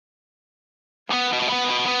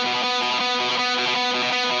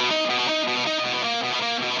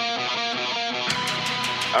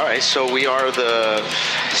right, so we are the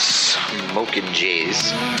Smokin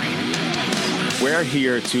Jays. We're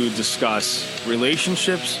here to discuss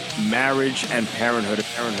relationships, marriage, and parenthood.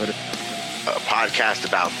 A podcast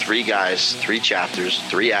about three guys, three chapters,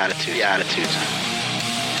 three attitudes.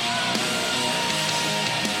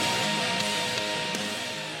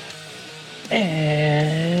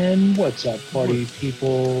 And what's up, party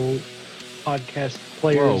people, podcast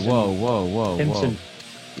players? Whoa. Pimps.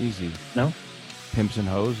 Easy. No? Pimps and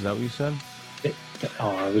hoes, is that what you said?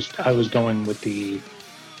 I was going with the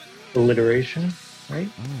alliteration, right?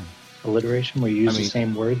 Alliteration, where you use the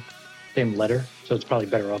same word, same letter. So it's probably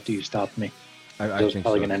better off that you stopped me. I was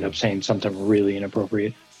probably going to end up saying something really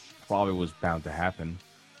inappropriate. Probably was bound to happen.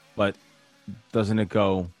 But doesn't it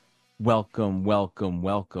go, welcome?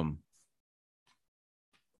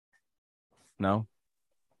 No?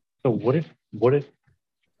 So what if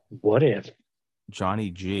Johnny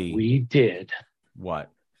G. we did What?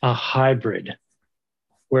 a hybrid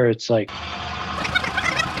where it's like,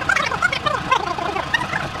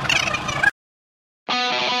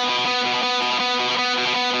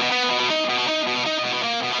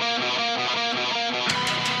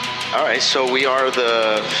 All right, so we are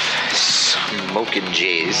the Smokin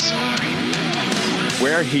Jays.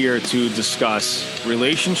 We're here to discuss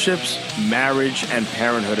relationships, marriage, and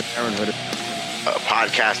parenthood. A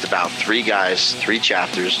podcast about three guys, three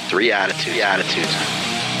chapters, three attitudes.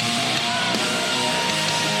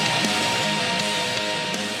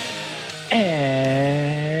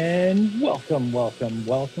 and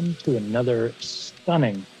welcome to another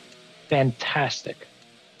stunning, fantastic,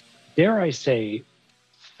 dare I say,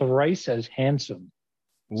 thrice as handsome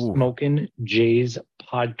Smokin Jays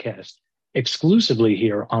podcast, exclusively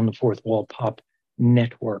here on the Fourth Wall Pop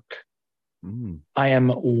Network. I am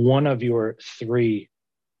one of your three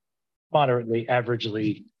moderately,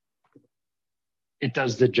 averagely, it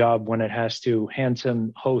does the job when it has to,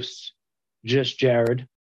 handsome hosts, just Jared.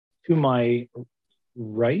 To my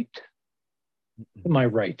right,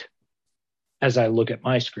 as I look at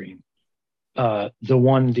my screen, the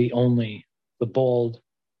one, the only, the bold,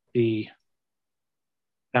 the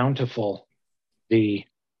bountiful, the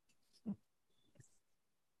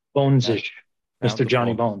Bones-ish, Mr.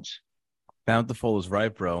 Johnny Bones. Bountiful is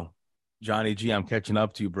right, bro. Johnny G, I'm catching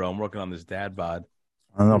up to you, bro. I'm working on this dad bod.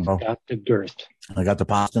 I don't know, bro. Got the girth. I got the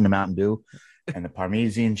pasta and the Mountain Dew and the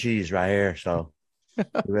Parmesan cheese right here. So you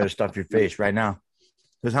better stuff your face right now.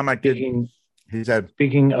 This is how my kid, he said.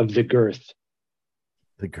 Speaking of the girth,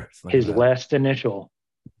 his that. last initial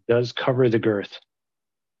does cover the girth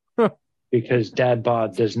because dad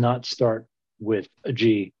bod does not start with a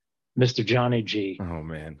G. Mr. Johnny G. Oh,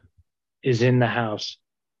 man. Is in the house.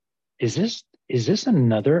 Is this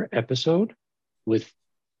another episode with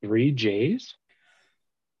three J's?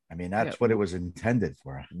 I mean, that's what it was intended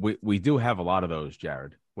for. We do have a lot of those,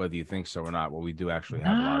 Jared, whether you think so or not. Well, we do actually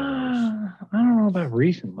have a lot of those. I don't know about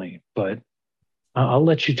recently, but I'll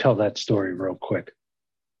let you tell that story real quick.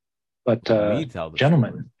 But gentlemen,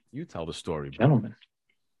 story. You tell the story, bro. Gentlemen,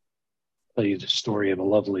 I'll tell you the story of a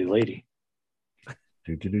lovely lady.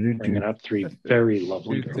 Bringing up three very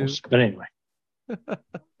lovely girls. But anyway,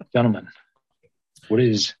 gentlemen, what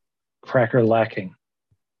is cracker lacking,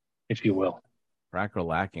 if you will? Cracker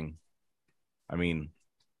lacking. I mean,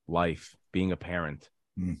 life, being a parent.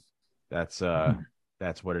 That's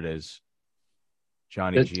what it is.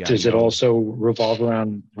 Johnny G. Does it also revolve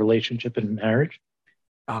around relationship and marriage?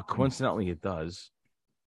 Coincidentally, it does.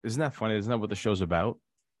 Isn't that funny? Isn't that what the show's about?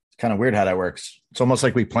 It's kind of weird how that works. It's almost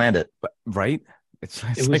like we planned it. Right? It's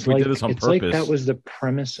like we did this on purpose. Like that was the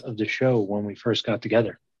premise of the show when we first got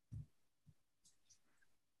together.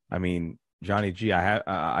 I mean, Johnny G,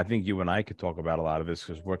 I think you and I could talk about a lot of this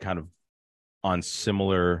because we're kind of on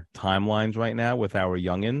similar timelines right now with our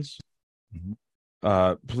youngins.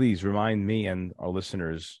 Please remind me and our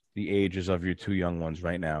listeners the ages of your two young ones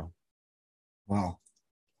right now. Well,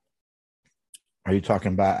 are you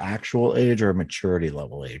talking about actual age or maturity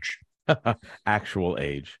level age? Actual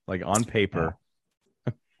age, like on paper.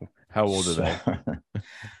 How old are they?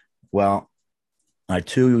 Well, my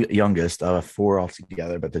two youngest, four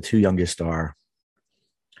altogether, but the two youngest are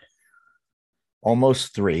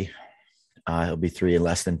almost three. He'll be three in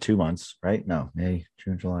less than 2 months, right? No, May,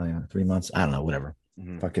 June, July, 3 months. I don't know, whatever.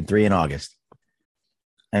 Fucking 3 in August.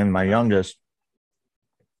 And my youngest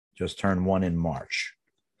just turned 1 in March.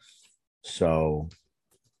 So,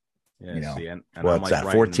 yeah, and what's like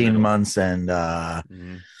that? 14 months and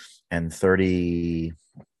 33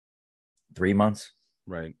 months.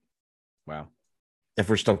 Right. Wow. If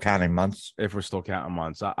we're still counting months.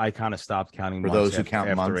 I kind of stopped counting for months those who count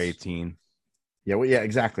after months. 18. Yeah, well, yeah,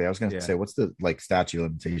 exactly. I was going to say, what's the like statute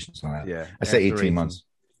limitations on that? Yeah, I say 18 18 months.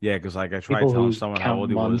 Yeah, because like I tried People telling who someone how count old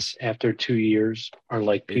he months was. after 2 years are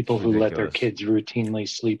like people It's who let their ridiculous. kids routinely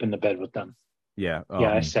sleep in the bed with them. Yeah. Oh,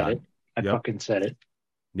 Yeah, I said God. it. I fucking said it.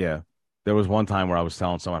 Yeah. There was one time where I was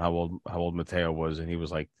telling someone how old Mateo was, and he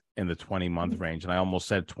was like in the 20-month range, and I almost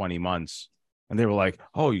said 20 months, and they were like,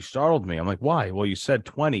 "Oh, you startled me." I'm like, "Why?" Well, you said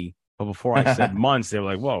 20, but before I said months, they were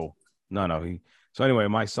like, "Whoa, no." So anyway,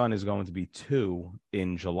 my son is going to be 2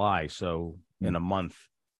 in July, so in a month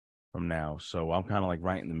from now. So I'm kind of like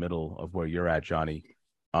right in the middle of where you're at, Johnny.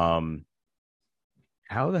 How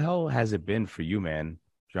the hell has it been for you, man,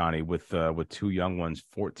 Johnny, with 2 young ones,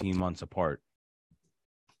 14 months apart?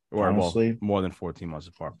 Or Honestly, well, more than 14 months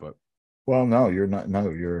apart, but no, you're not. No,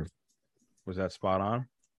 you're. was that spot on?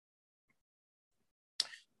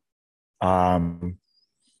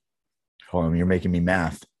 Hold on, you're making me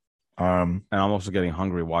math. And I'm also getting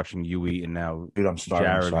hungry watching you eat, and now Dude, I'm starving.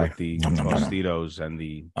 Jared Sorry. with the No. Tostitos and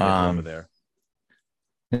the dip over there.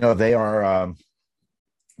 No, they are.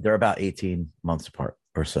 They're about 18 months apart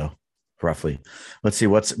or so, roughly. Let's see,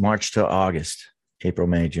 what's March to August, April,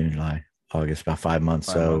 May, June, July, August, about 5 months.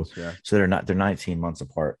 So they're 19 months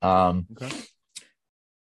apart. Okay.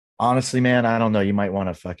 Honestly, man, I don't know. You might want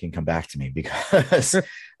to fucking come back to me because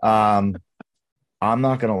I'm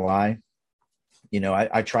not gonna lie. You know,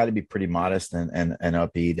 I try to be pretty modest and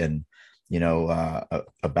upbeat and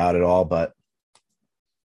about it all, but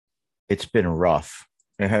it's been rough.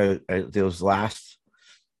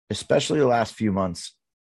 Especially the last few months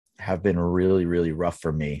have been really, really rough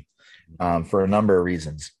for me for a number of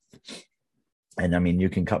reasons. And I mean, you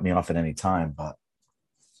can cut me off at any time, but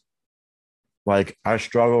like I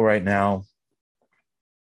struggle right now.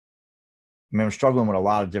 I mean, I'm struggling with a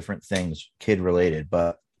lot of different things, kid related,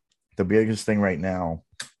 but the biggest thing right now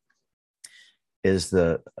is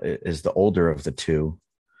the older of the two.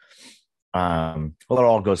 Well, it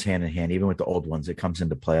all goes hand in hand. Even with the old ones, it comes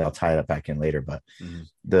into play. I'll tie that back in later, but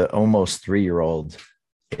the almost 3-year-old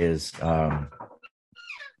is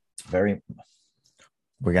very.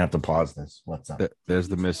 We're gonna have to pause this. What's up? There's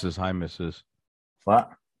the missus. Hi, missus.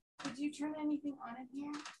 What? Did you turn anything on in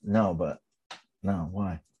here? No, but no.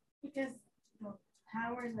 Why? Because the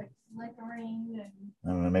power's like flickering and. I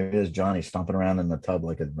don't know. Maybe there's Johnny stomping around in the tub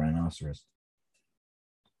like a rhinoceros.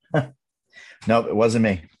 Nope, it wasn't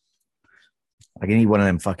me. I need one of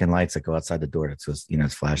them fucking lights that go outside the door. That says,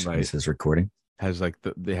 it's flashing. Right. It says recording. Has like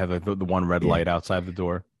they have like the one red light outside the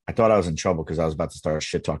door. I thought I was in trouble because I was about to start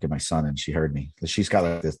shit talking my son, and she heard me. She's got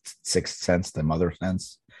like this sixth sense, the mother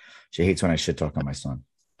sense. She hates when I shit talk on my son.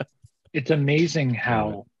 It's amazing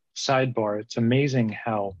how sidebar. It's amazing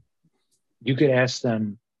how you could ask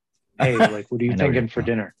them, "Hey, like, what are you thinking for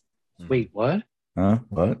dinner?" Wait, what? Huh?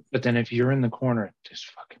 What? But then if you're in the corner, this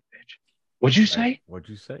fucking bitch. What'd you say? What'd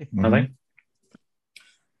you say? Mm-hmm.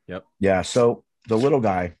 Yep. Yeah. So the little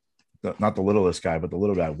guy, not the littlest guy, but the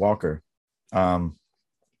little guy, Walker,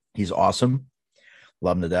 he's awesome.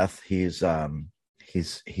 Love him to death. He's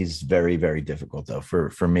very, very difficult though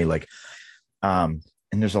for me. Like, and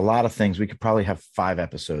there's a lot of things. We could probably have 5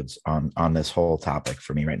 episodes on this whole topic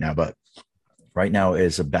for me right now, but right now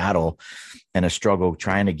is a battle and a struggle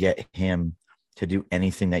trying to get him to do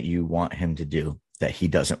anything that you want him to do that he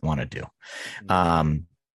doesn't want to do.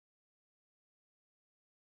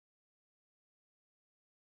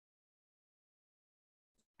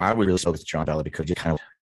 I would really spoke to John Bella because you kind of,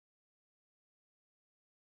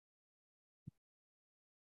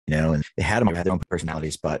 and they had their own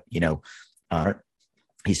personalities, but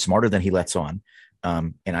he's smarter than he lets on.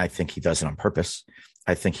 And I think he does it on purpose.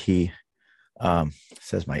 I think he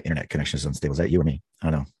says my internet connection is unstable. Is that you or me? I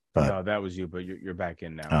don't know. But no, that was you, but you're back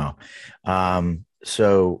in now.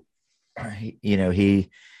 So he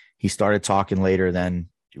started talking later than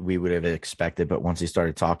we would have expected, but once he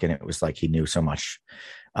started talking, it was like he knew so much.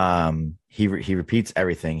 He repeats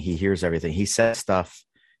everything. He hears everything. He says stuff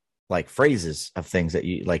like phrases of things that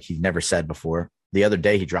he never said before. The other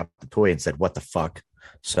day he dropped the toy and said, "What the fuck?"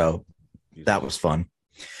 So that was fun.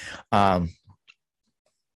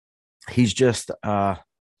 He's just a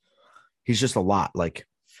lot. Like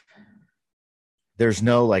there's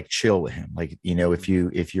no like chill with him. Like,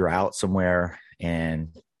 if you're out somewhere,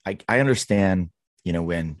 and I understand,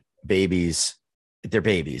 when they're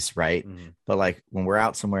babies, right? Mm-hmm. But like when we're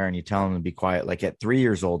out somewhere and you tell them to be quiet, like at 3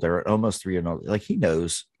 years old, they're almost 3 years old, like he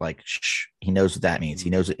knows, like, shh, he knows what that means. Mm-hmm.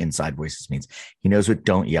 He knows what inside voices means. He knows what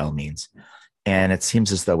don't yell means. And it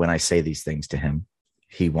seems as though when I say these things to him,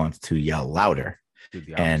 he wants to yell louder,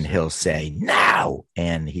 and he'll say no.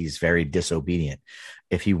 And he's very disobedient.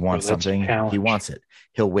 If he wants something, he wants it.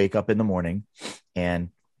 He'll wake up in the morning and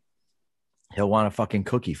he'll want a fucking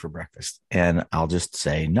cookie for breakfast. And I'll just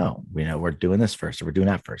say, no, we're doing this first, or we're doing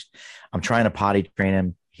that first. I'm trying to potty train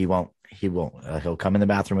him. He won't. He'll come in the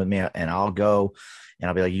bathroom with me, and I'll go, and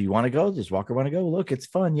I'll be like, you want to go? Does Walker want to go? Look, it's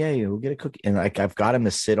fun. Yay. We'll get a cookie. And like, I've got him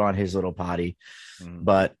to sit on his little potty,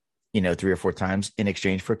 but 3 or 4 times in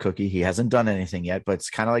exchange for a cookie. He hasn't done anything yet, but it's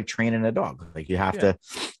kind of like training a dog. Like you got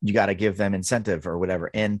to give them incentive or whatever.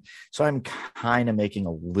 And so I'm kind of making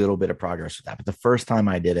a little bit of progress with that. But the first time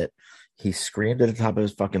I did it, he screamed at the top of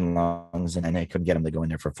his fucking lungs, and I couldn't get him to go in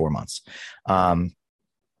there for 4 months.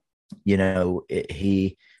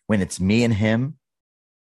 When it's me and him,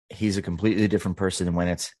 he's a completely different person than when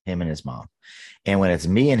it's him and his mom. And when it's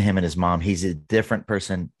me and him and his mom, he's a different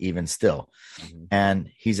person even still.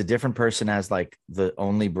 And he's a different person as like the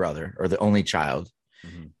only brother or the only child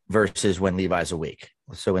versus when Levi's awake.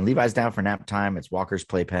 So when Levi's down for nap time, it's Walker's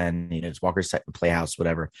playpen, it's Walker's playhouse,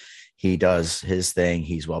 whatever. He does his thing.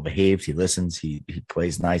 He's well behaved. He listens. He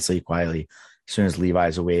plays nicely, quietly. As soon as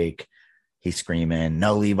Levi's awake, he's screaming,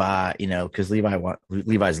 no, Levi, because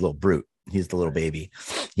Levi's a little brute. He's the little baby.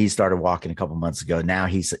 He started walking a couple months ago. Now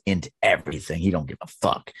he's into everything. He don't give a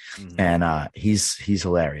fuck. And he's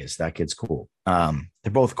hilarious. That kid's cool.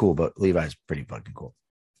 They're both cool, but Levi's pretty fucking cool.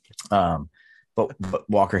 But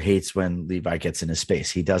Walker hates when Levi gets in his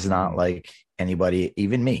space. He does not like anybody,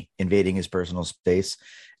 even me, invading his personal space.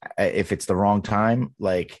 If it's the wrong time,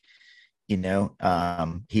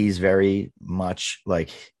 he's very much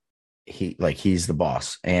like he's the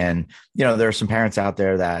boss. And there are some parents out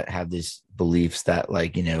there that have these beliefs that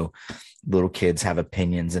little kids have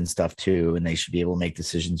opinions and stuff too, and they should be able to make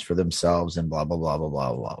decisions for themselves and blah blah blah blah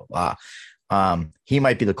blah blah blah. He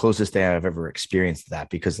might be the closest thing I've ever experienced to that,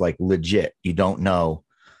 because legit, you don't know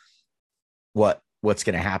what's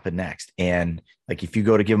going to happen next. And if you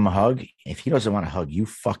go to give him a hug, if he doesn't want a hug, you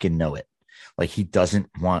fucking know it. He doesn't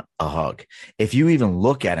want a hug. If you even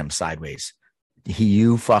look at him sideways,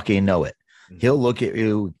 you fucking know it. He'll look at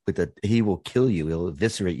you he will kill you. He'll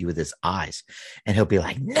eviscerate you with his eyes, and he'll be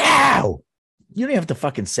like, no, you don't have to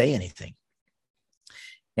fucking say anything.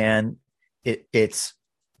 And it's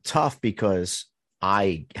tough because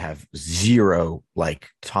I have zero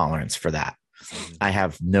tolerance for that. I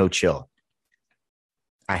have no chill.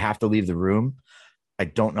 I have to leave the room. I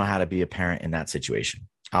don't know how to be a parent in that situation.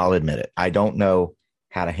 I'll admit it. I don't know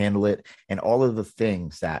how to handle it. And all of the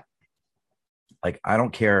things that, I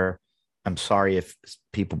don't care. I'm sorry if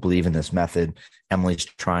people believe in this method. Emily's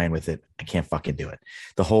trying with it. I can't fucking do it.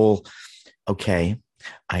 The whole, okay,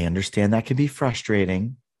 I understand that can be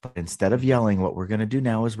frustrating, but instead of yelling, what we're going to do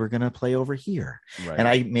now is we're going to play over here. Right.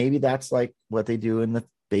 And maybe that's what they do in the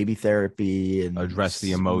baby therapy and address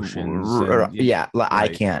the emotions. Yeah. Right. I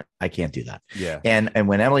can't do that. Yeah. And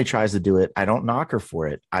when Emily tries to do it, I don't knock her for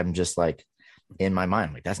it. I'm just in my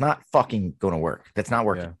mind, that's not fucking going to work. That's not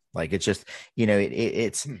working. Yeah. It's just,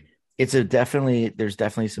 there's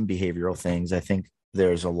definitely some behavioral things. I think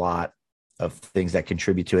there's a lot of things that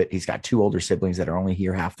contribute to it. He's got 2 older siblings that are only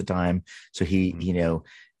here half the time. So he,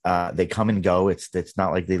 they come and go. It's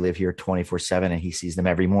not like they live here 24/7 and he sees them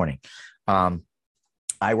every morning.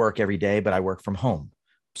 I work every day, but I work from home.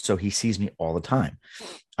 So he sees me all the time.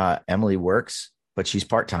 Emily works, but she's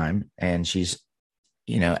part-time, and she's,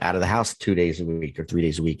 out of the house 2 days a week or 3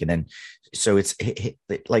 days a week. And then, so it's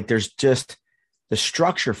there's just the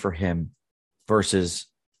structure for him versus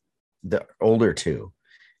the older 2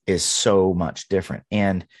 is so much different.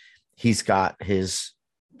 And he's got his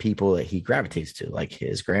people that he gravitates to, like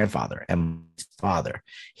his grandfather and his father.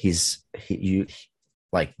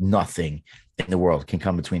 Nothing in the world can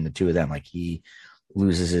come between the 2 of them. He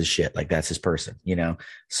loses his shit. That's his person,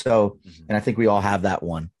 So, and I think we all have that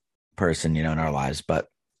one person, in our lives. But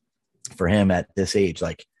for him at this age,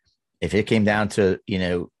 if it came down to,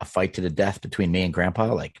 a fight to the death between me and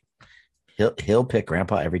grandpa, he'll pick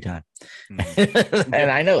grandpa every time. And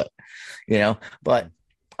I know it, but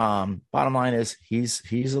bottom line is he's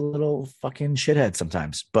a little fucking shithead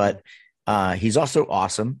sometimes, but he's also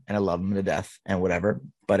awesome, and I love him to death and whatever.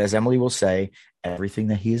 But as Emily will say, everything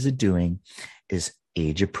that he is doing is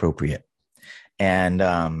age appropriate. And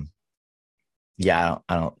I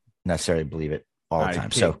don't necessarily believe it all the time.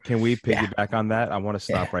 Can we piggyback on that? I want to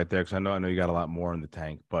stop right there, because I know you got a lot more in the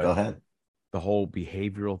tank, but go ahead. The whole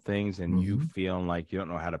behavioral things and you feeling like you don't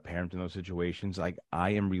know how to parent in those situations. I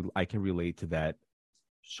can relate to that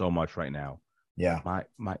so much right now. Yeah.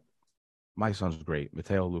 My son's great.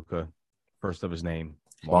 Mateo Luca, first of his name.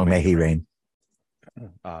 Long may he reign.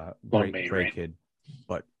 Great kid.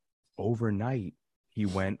 But overnight he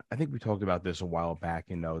went, I think we talked about this a while back,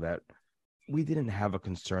 that we didn't have a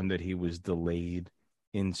concern that he was delayed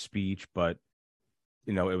in speech, but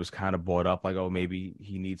you know, it was kind of brought up like, oh, maybe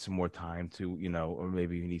he needs some more time to, you know, or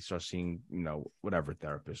maybe he needs to start seeing, you know, whatever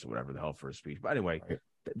therapist or whatever the hell for his speech. But anyway,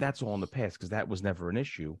 that's all in the past because that was never an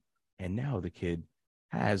issue. And now the kid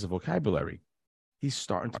has a vocabulary. He's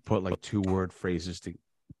starting to put like 2-word phrases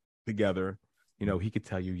together. You know, he could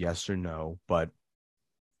tell you yes or no, but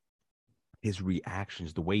his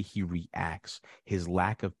reactions, the way he reacts, his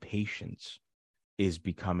lack of patience is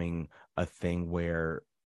becoming a thing where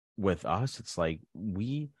with us, it's like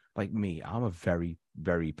me, I'm a very,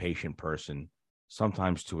 very patient person,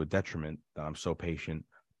 sometimes to a detriment that I'm so patient,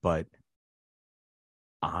 but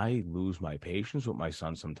I lose my patience with my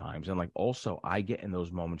son sometimes. And like, also I get in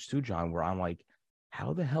those moments too, John, where I'm like,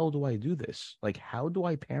 how the hell do I do this? Like, how do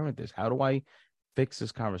I parent this? How do I fix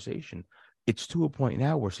this conversation? It's to a point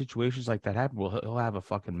now where situations like that happen. Well, he'll have a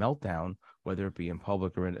fucking meltdown, whether it be in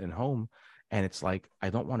public or in home. And it's like, I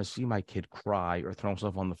don't want to see my kid cry or throw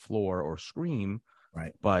himself on the floor or scream.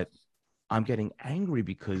 Right. But I'm getting angry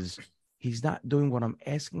because he's not doing what I'm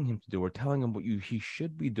asking him to do or telling him what he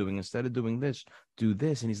should be doing. Instead of doing this, do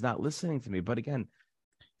this. And he's not listening to me. But again,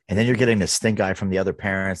 and then you're getting the stink eye from the other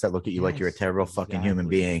parents that look at you like you're a terrible fucking human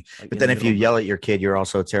being. Like, but then if you yell at your kid, you're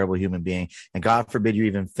also a terrible human being. And God forbid you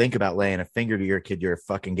even think about laying a finger to your kid, you're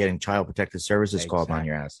fucking getting child protective services called on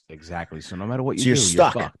your ass. Exactly. So no matter what you do, you're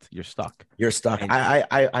stuck. You're stuck. You're stuck. And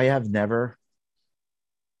I have never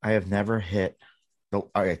hit the, all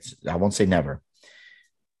right, I won't say never.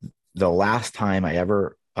 The last time I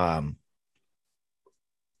ever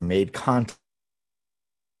made contact,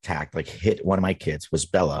 like hit one of my kids was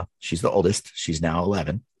Bella. She's the oldest. She's now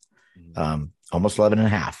 11, almost 11 and a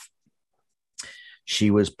half. She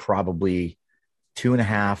was probably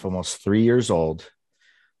 2.5, almost 3 years old.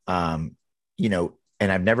 You know,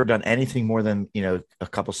 and I've never done anything more than, you know, a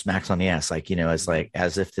couple smacks on the ass, like, you know,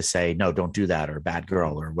 as if to say, no, don't do that, or bad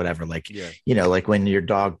girl or whatever. Like, you know, like when your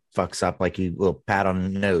dog fucks up, like you will pat on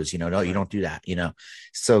the nose, you know, no, you don't do that, you know?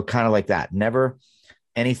 So kind of like that. Never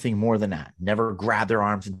anything more than that. Never grab their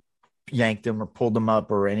arms and yanked them or pulled them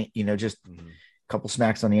up or any, you know, just a couple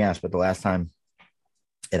smacks on the ass. But the last time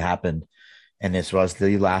it happened, and this was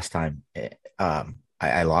the last time,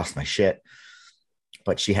 I lost my shit.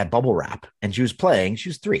 But she had bubble wrap and she was playing. She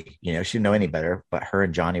was 3, you know, she didn't know any better, but her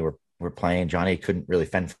and Johnny were playing. Johnny couldn't really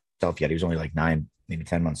fend himself yet. He was only like 9, maybe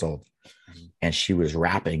 10 months old. And she was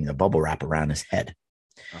wrapping the bubble wrap around his head.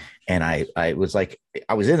 And I was like,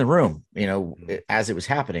 I was in the room, you know, as it was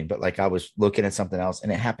happening, but like I was looking at something else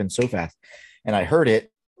and it happened so fast. And I heard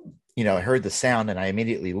it, you know, I heard the sound and I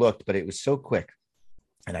immediately looked, but it was so quick.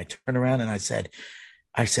 And I turned around and I said,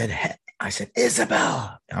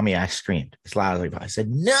 Isabel. I mean, I screamed as loudly, but I said,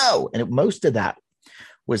 no. And most of that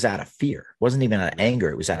was out of fear. It wasn't even out of anger.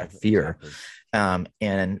 It was out of fear. But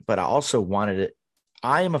I also wanted it.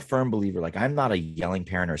 I am a firm believer, like I'm not a yelling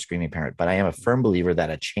parent or a screaming parent, but I am a firm believer that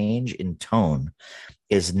a change in tone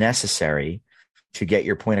is necessary to get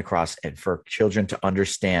your point across and for children to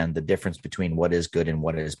understand the difference between what is good and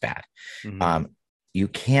what is bad. You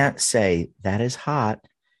can't say that is hot,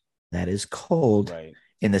 that is cold, right,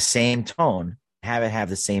 in the same tone, have it have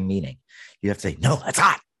the same meaning. You have to say, no, that's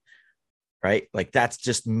hot. Right? Like that's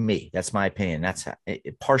just me. That's my opinion. That's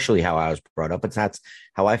partially how I was brought up, but that's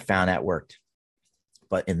how I found that worked.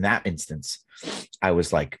 But in that instance, I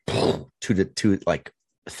was like to like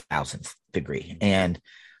 1,000th degree. And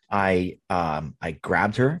I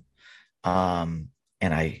grabbed her and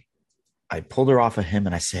I pulled her off of him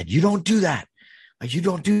and I said, you don't do that. You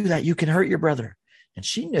don't do that. You can hurt your brother. And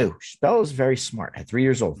she knew. Bella was very smart at 3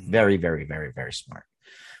 years old. Very, very, very, very smart.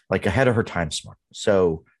 Like ahead of her time smart.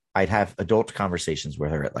 So I'd have adult conversations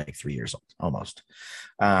with her at like 3 years old, almost.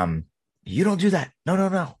 You don't do that.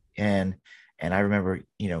 No. And I remember,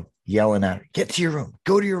 you know, yelling at her, get to your room,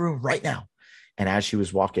 go to your room right now. And as she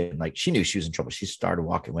was walking, like she knew she was in trouble. She started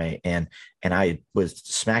walking away and I was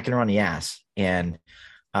smacking her on the ass. And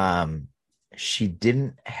she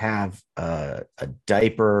didn't have a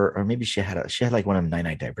diaper, or maybe she had like one of them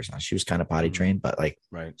night diapers on. She was kind of potty trained, but like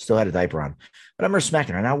still had a diaper on. But I remember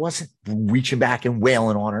smacking her, and I wasn't reaching back and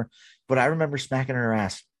wailing on her, but I remember smacking her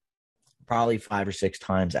ass probably 5 or 6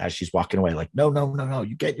 times as she's walking away. Like, no,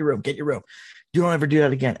 you get your room. You don't ever do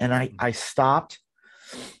that again. And I stopped.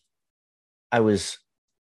 I was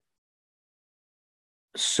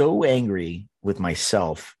so angry with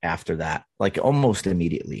myself after that, like almost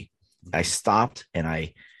immediately. I stopped and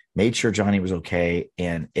I made sure Johnny was okay.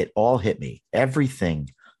 And it all hit me. Everything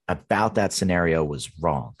about that scenario was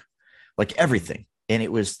wrong. Like everything. And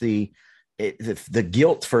it was the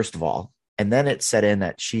guilt, first of all. And then it set in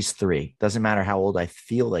that she's 3. Doesn't matter how old I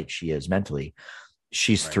feel like she is mentally.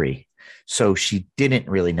 She's 3. So she didn't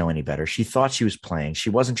really know any better. She thought she was playing. She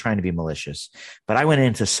wasn't trying to be malicious, but I went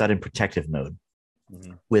into sudden protective mode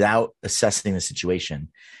without assessing the situation.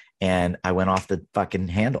 And I went off the fucking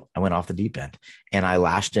handle. I went off the deep end and I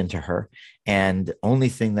lashed into her. And the only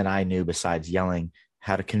thing that I knew besides yelling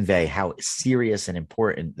how to convey how serious and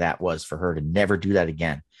important that was for her to never do that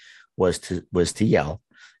again was to yell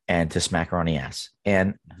and to smack her on the ass.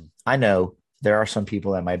 And I know there are some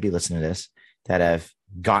people that might be listening to this that have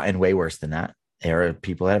gotten way worse than that. There are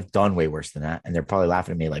people that have done way worse than that. And they're probably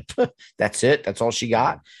laughing at me like, that's it. That's all she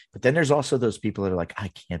got. But then there's also those people that are like, I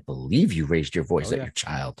can't believe you raised your voice at your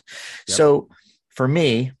child. Yep. So for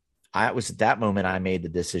me, I was at that moment, I made the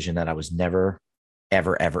decision that I was never,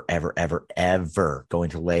 ever, ever, ever, ever, ever going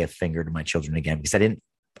to lay a finger to my children again, because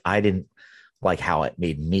I didn't like how it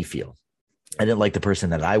made me feel. I didn't like the person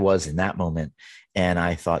that I was in that moment. And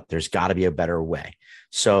I thought there's got to be a better way.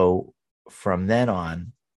 So from then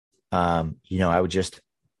on, I would just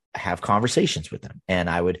have conversations with them, and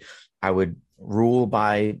I would rule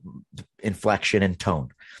by inflection and tone.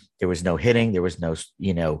 There was no hitting. There was no,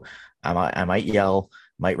 I might yell,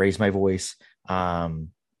 might raise my voice. I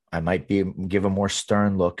might give a more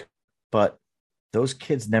stern look, but those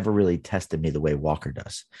kids never really tested me the way Walker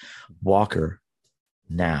does. Walker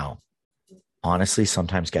now, honestly,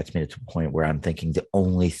 sometimes gets me to the point where I'm thinking the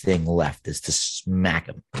only thing left is to smack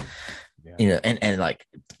him. Yeah. And like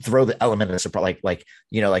throw the element of surprise, like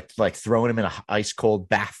throwing him in an ice cold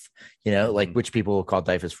bath, like which people will call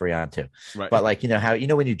Dyfus Freon too. Right. But like, how,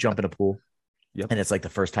 when you jump in a pool and it's like the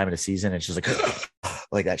first time in the season, it's just like,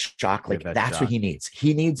 like that shock, like that's shock. What he needs.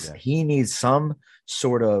 He needs some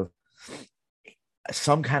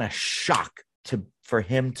kind of shock for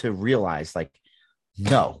him to realize like,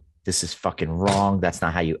 no, this is fucking wrong. That's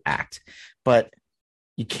not how you act. But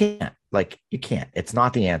you can't. It's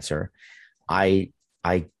not the answer. I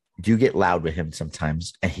do get loud with him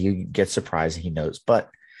sometimes, and he gets surprised and he knows, but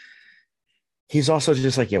he's also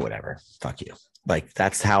just like, yeah, whatever. Fuck you. Like,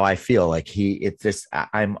 that's how I feel. Like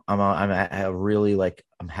I'm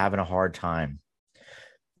having a hard time.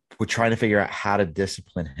 We're trying to figure out how to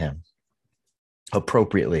discipline him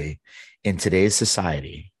appropriately in today's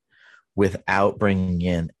society without bringing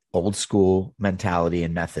in old school mentality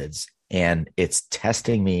and methods. And it's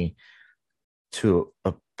testing me to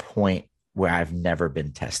a point where I've never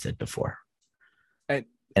been tested before. And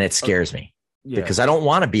it scares me because I don't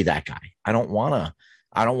want to be that guy. I don't want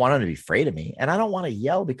him to be afraid of me. And I don't want to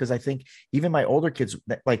yell, because I think even my older kids,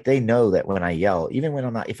 like, they know that when I yell, even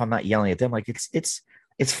when if I'm not yelling at them, like it's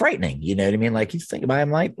frightening. You know what I mean? Like, you think about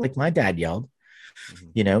it, like my dad yelled.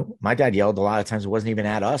 My dad yelled a lot of times. It wasn't even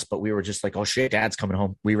at us, but we were just like, oh shit, dad's coming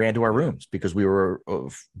home. We ran to our rooms because we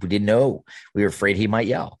didn't know. We were afraid he might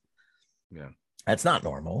yell. Yeah. That's not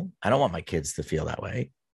normal. I don't want my kids to feel that way.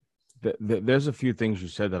 There's a few things you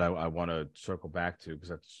said that I want to circle back to, because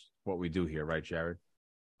that's what we do here. Right, Jared?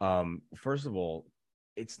 First of all,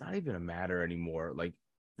 it's not even a matter anymore. Like,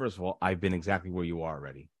 first of all, I've been exactly where you are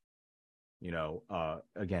already.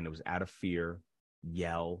 Again, it was out of fear,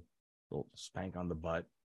 yell, little spank on the butt,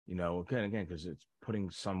 again, because it's putting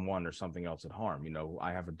someone or something else at harm.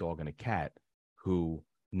 I have a dog and a cat who,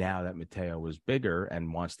 now that Mateo is bigger and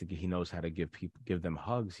he knows how to give them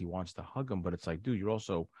hugs, he wants to hug them, but it's like, dude, you're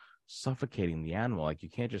also suffocating the animal. Like, you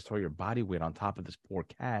can't just throw your body weight on top of this poor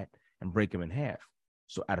cat and break him in half.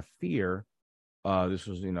 So out of fear, this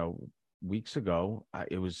was, weeks ago,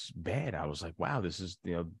 it was bad. I was like, wow, this is,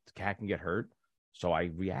 the cat can get hurt. So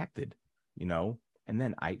I reacted, and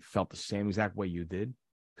then I felt the same exact way you did,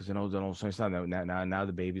 because now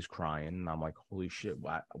the baby's crying, and I'm like, holy shit,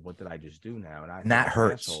 what did I just do now? And that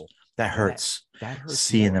hurts. That hurts. That hurts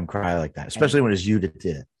seeing them cry like that, especially when it's you that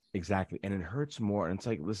did it. Exactly. And it hurts more. And it's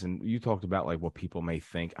like, listen, you talked about like what people may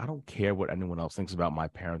think. I don't care what anyone else thinks about my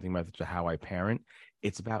parenting methods or how I parent.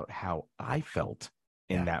 It's about how I felt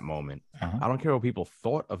in that moment. Uh-huh. I don't care what people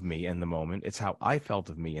thought of me in the moment. It's how I felt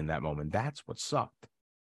of me in that moment. That's what sucked.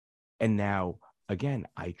 And now, again,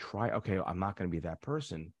 I'm not going to be that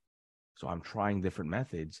person. So I'm trying different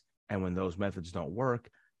methods. And when those methods don't work,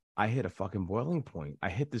 I hit a fucking boiling point. I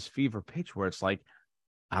hit this fever pitch where it's like,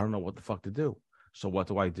 I don't know what the fuck to do. So what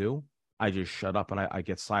do? I just shut up and I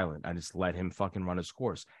get silent. I just let him fucking run his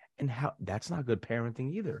course. And that's not good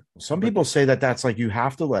parenting either. Some people say that's like, you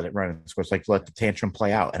have to let it run its course, like let the tantrum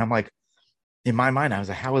play out. And I'm like, in my mind, I was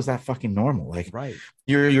like, how is that fucking normal? Like, right.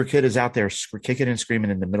 Your kid is out there kicking and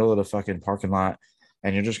screaming in the middle of the fucking parking lot,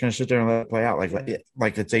 and you're just going to sit there and let it play out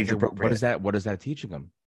like it's age appropriate. What is that teaching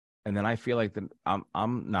them? And then I feel like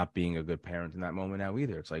I'm not being a good parent in that moment now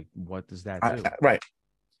either. It's like, what does that do? Right.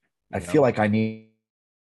 I feel like I need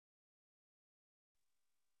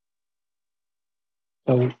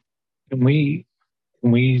So can we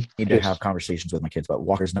Need to have conversations with my kids about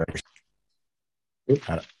walkers.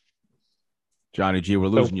 Johnny G, we're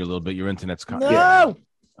losing you a little bit. Your internet's No,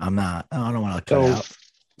 I'm not. I don't want to cut out.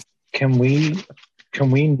 Can we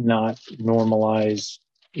not normalize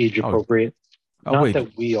age appropriate? Not wait.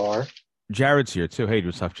 that we are. Jared's here too. Hey,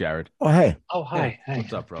 what's up, Jared? Oh, hey. Oh, hi. Hey,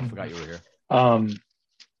 what's up, bro? Forgot you were here.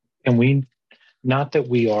 Can we? Not that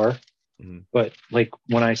we are, Mm-hmm. but like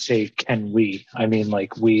when I say can we, I mean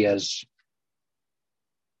like we as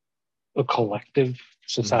a collective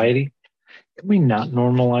society. Mm-hmm. Can we not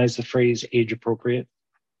normalize the phrase age appropriate?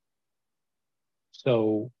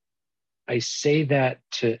 So I say that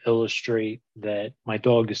to illustrate that my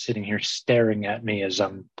dog is sitting here staring at me as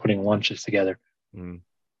I'm putting lunches together. Mm.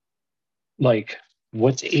 Like,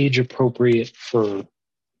 what's age appropriate for,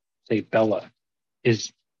 say, Bella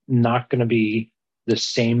is not going to be the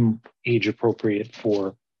same age appropriate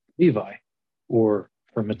for Levi or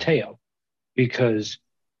for Mateo, because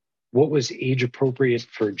what was age appropriate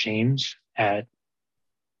for James at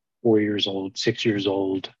 4 years old, 6 years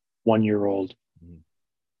old, 1 year old,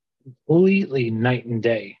 completely night and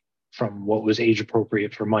day from what was age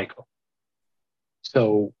appropriate for Michael.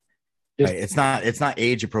 So right. It's not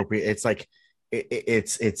age appropriate. It's like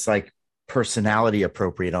it's like personality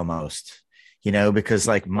appropriate almost, because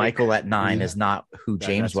like Michael at 9 is not who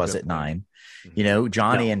James was at 9.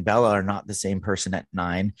 Johnny and Bella are not the same person at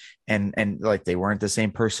 9, and like they weren't the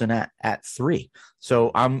same person at 3.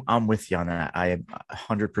 So I'm with you on that. I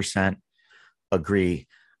 100% agree.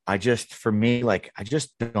 I don't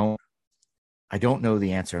know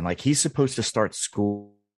the answer. And like, he's supposed to start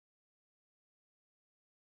school.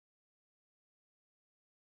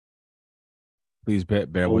 Please bear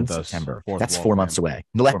with us. September. That's 4 months away.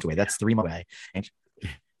 No, left away. That's 3 months away. And,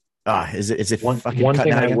 is it one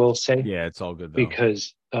thing I will say? Yeah, it's all good though.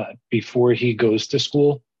 Because before he goes to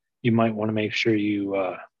school, you might want to make sure you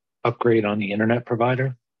upgrade on the internet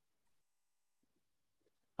provider.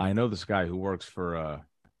 I know this guy who works for.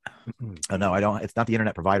 Oh no, I don't. It's not the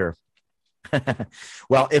internet provider.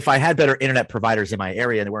 Well, if I had better internet providers in my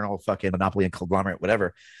area and they weren't all fucking monopoly and conglomerate,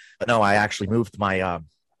 whatever. But no, I actually moved my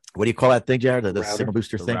what do you call that thing, Jared? The signal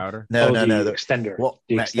booster thing? Router? No, the extender. Well,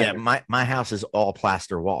 the extender. Yeah, my house is all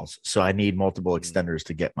plaster walls, so I need multiple extenders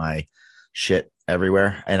to get my shit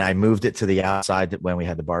everywhere. And I moved it to the outside when we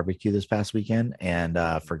had the barbecue this past weekend, and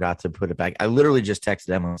forgot to put it back. I literally just texted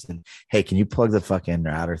Emma and said, "Hey, can you plug the fucking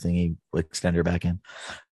router thingy extender back in?"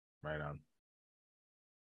 Right on.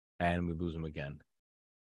 And we lose him again.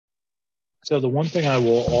 So the one thing I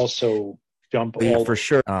will also jump all for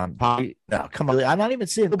sure. No, come on. I'm not even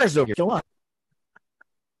seeing the best over here. Come on.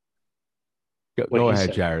 Go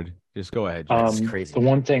ahead, Jared. Just go ahead. Jared. It's crazy. The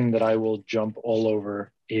one thing that I will jump all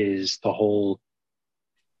over is the whole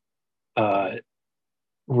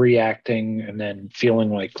reacting and then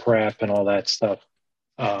feeling like crap and all that stuff.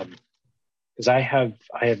 Because I have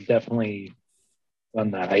definitely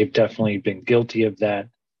done that. I have definitely been guilty of that.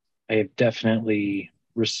 I have definitely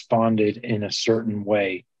responded in a certain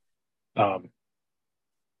way.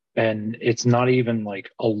 And it's not even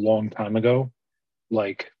like a long time ago.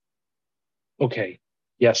 Like, okay,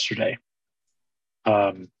 yesterday,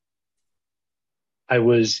 I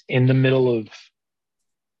was in the middle of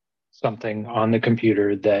something on the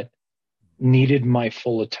computer that needed my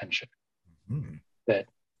full attention. Mm-hmm. That,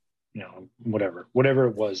 whatever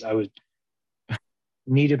it was,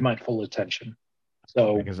 needed my full attention.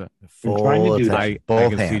 So I'm trying to do that. I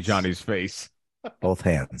can see Johnny's face. Both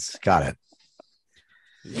hands. Got it.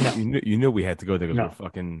 No. You knew we had to go there because we're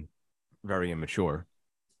fucking very immature.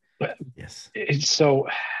 Yes. So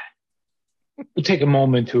we'll take a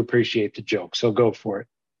moment to appreciate the joke. So go for it.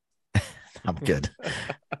 I'm good.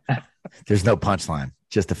 There's no punchline,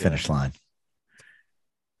 just a finish line.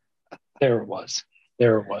 There it was.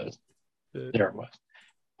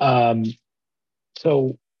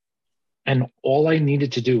 So, and all I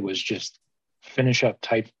needed to do was just finish up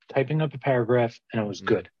typing up a paragraph, and it was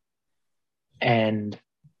good. And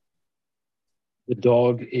the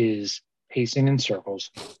dog is pacing in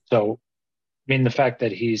circles. So, I mean, the fact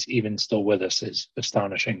that he's even still with us is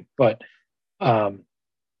astonishing. But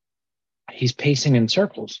he's pacing in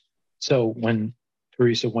circles. So when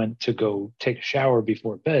Teresa went to go take a shower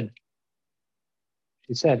before bed,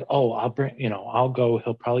 she said, "Oh, I'll go.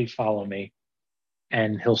 He'll probably follow me,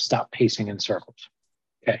 and he'll stop pacing in circles."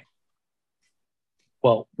 Okay.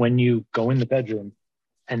 Well, when you go in the bedroom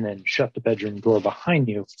and then shut the bedroom door behind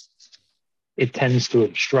you, it tends to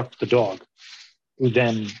obstruct the dog, who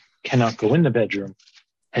then cannot go in the bedroom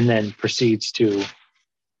and then proceeds to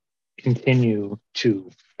continue to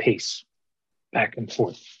pace back and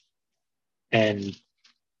forth. And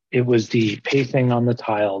it was the pacing on the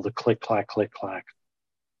tile, the click, clack, click, clack.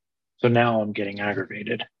 So now I'm getting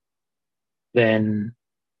aggravated. Then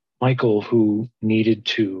Michael, who needed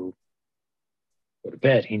to go to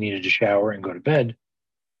bed, he needed to shower and go to bed,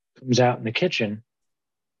 comes out in the kitchen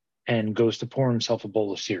and goes to pour himself a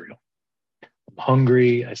bowl of cereal. I'm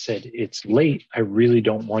hungry. I said, it's late. I really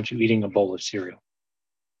don't want you eating a bowl of cereal,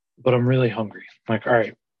 but I'm really hungry. I'm like, all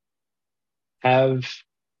right, have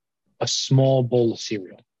a small bowl of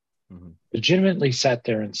cereal. Mm-hmm. Legitimately sat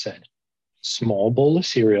there and said, small bowl of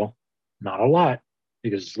cereal, not a lot,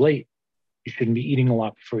 because it's late. You shouldn't be eating a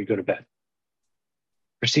lot before you go to bed.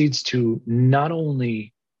 Proceeds to not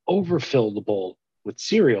only overfill the bowl with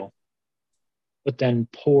cereal, but then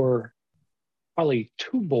pour probably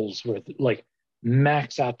 2 bowls worth, like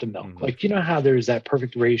max out the milk. Mm-hmm. Like, you know how there's that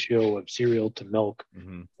perfect ratio of cereal to milk,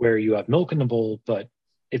 mm-hmm. where you have milk in the bowl, but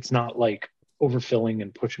it's not like overfilling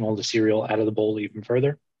and pushing all the cereal out of the bowl even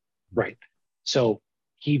further. Right. So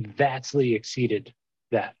he vastly exceeded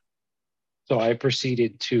that. So I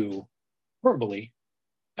proceeded to verbally,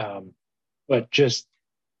 but just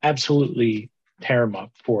absolutely tear him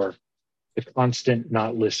up for the constant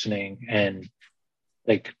not listening and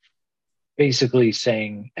like basically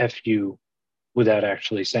saying F you without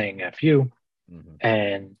actually saying F you. Mm-hmm.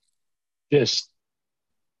 And just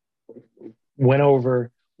went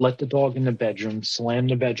over, let the dog in the bedroom, slammed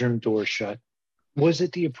the bedroom door shut. Was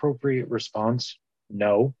it the appropriate response?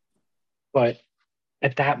 No. But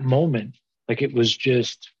at that moment, like it was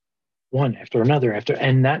just one after another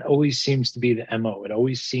and that always seems to be the MO. It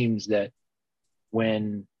always seems that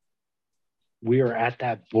when we are at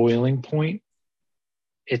that boiling point,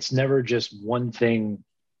 it's never just one thing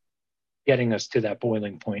getting us to that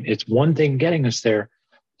boiling point. It's one thing getting us there,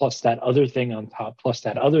 plus that other thing on top, plus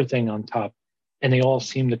that other thing on top. And they all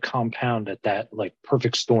seem to compound at that like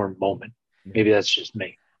perfect storm moment. Maybe that's just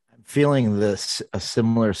me. I'm feeling a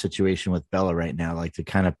similar situation with Bella right now. Like to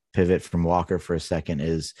kind of pivot from Walker for a second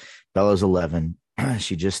is Bella's 11.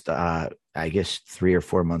 She just, I guess 3 or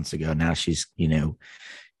 4 months ago now she's,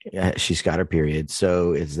 she's got her period.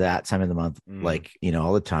 So it's that time of the month, like,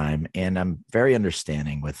 all the time. And I'm very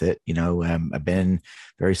understanding with it. I've been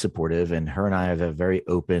very supportive, and her and I have a very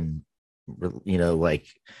open, like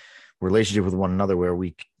relationship with one another where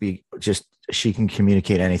we just, she can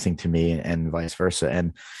communicate anything to me and vice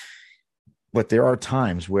versa. But there are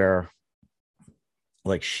times where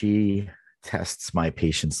like she tests my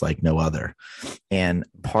patience like no other. And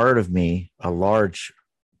part of me, a large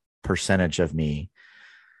percentage of me,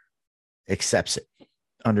 accepts it,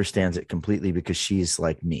 understands it completely because she's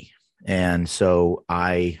like me. And so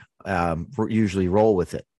I usually roll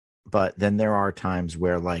with it. But then there are times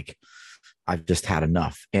where like I've just had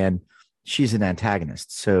enough, and she's an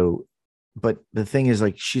antagonist. So, but the thing is,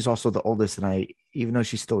 like, she's also the oldest, and even though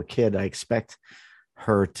she's still a kid, I expect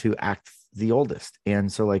her to act the oldest.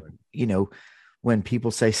 And so like, when people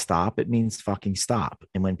say stop, it means fucking stop.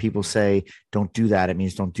 And when people say don't do that, it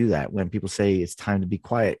means don't do that. When people say it's time to be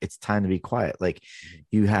quiet, it's time to be quiet. Like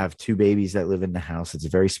you have 2 babies that live in the house. It's a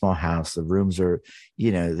very small house. The rooms are,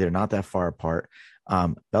 they're not that far apart.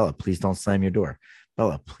 Bella, please don't slam your door.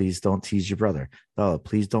 Bella, please don't tease your brother. Bella,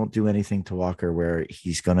 please don't do anything to Walker where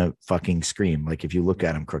he's going to fucking scream. Like if you look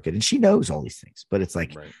at him crooked, and she knows all these things, but it's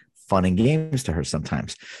like, right. Fun and games to her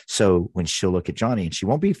sometimes. So when she'll look at Johnny, and she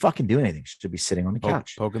won't be fucking doing anything, she'll be sitting on the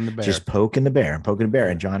couch, poking the bear, just poking the bear and poking the bear.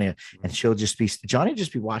 And Johnny, and Johnny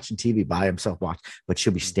just be watching TV by himself, but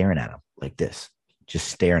she'll be staring at him like this, just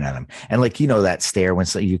staring at him. And like, that stare when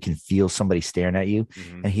you can feel somebody staring at you,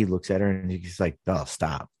 and he looks at her and he's like, oh,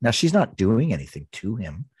 stop. Now she's not doing anything to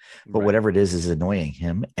him, but right. Whatever it is annoying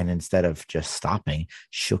him. And instead of just stopping,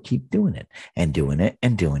 she'll keep doing it and doing it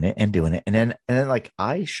and doing it and doing it. And then like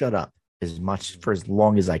I shut up as much for as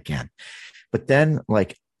long as I can. But then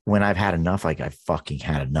like when I've had enough, like I fucking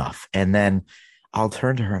had enough. And then I'll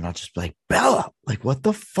turn to her and I'll just be like, Bella, like, what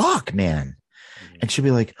the fuck, man? And she'll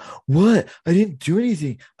be like, what? I didn't do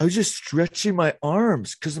anything. I was just stretching my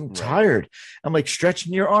arms because I'm tired. I'm like,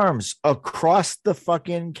 stretching your arms across the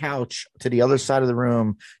fucking couch to the other side of the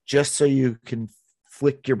room just so you can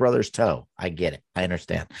flick your brother's toe. I get it. I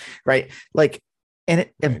understand. Right. Like, and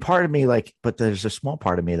part of me, like, but there's a small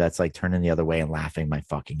part of me that's like turning the other way and laughing my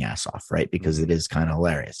fucking ass off. Right. Because it is kind of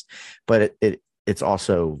hilarious, but it's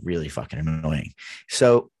also really fucking annoying.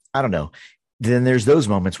 So I don't know. Then there's those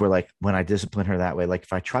moments where like when I discipline her that way, like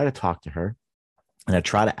if I try to talk to her and I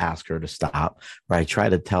try to ask her to stop, or I try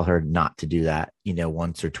to tell her not to do that,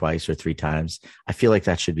 once or twice or 3 times, I feel like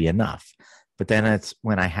that should be enough. But then it's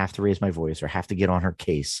when I have to raise my voice or have to get on her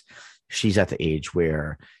case she's at the age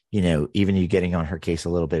where, you know, even you getting on her case a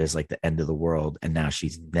little bit is like the end of the world. And now she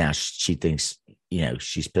thinks, you know,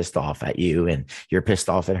 she's pissed off at you and you're pissed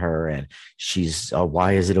off at her. And she's, oh,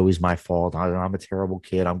 why is it always my fault? I'm a terrible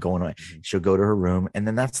kid. I'm going away. She'll go to her room. And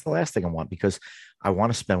then that's the last thing I want, because I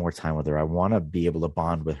want to spend more time with her. I want to be able to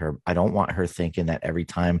bond with her. I don't want her thinking that every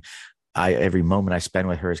moment I spend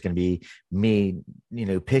with her is going to be me, you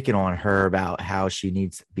know, picking on her about how she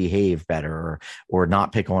needs to behave better or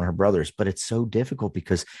not pick on her brothers. But it's so difficult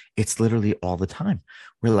because it's literally all the time.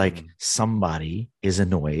 We're like, somebody is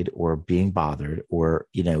annoyed or being bothered, or,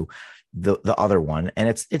 you know, the other one. And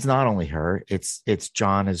it's not only her, it's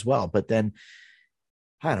John as well. But then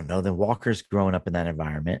I don't know. Then Walker's growing up in that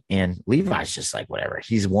environment, and Levi's just like, whatever.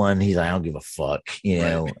 He's like, I don't give a fuck. You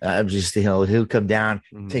know, I'm just, you know, he'll come down,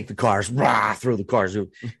 take the cars, throw the cars, and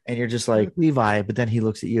you're just like, Levi. But then he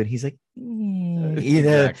looks at you and he's like, you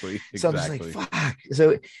know, so I'm just like, fuck.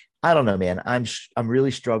 So I don't know, man. I'm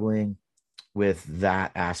really struggling with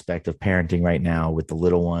that aspect of parenting right now with the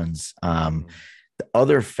little ones. The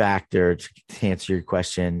other factor, to answer your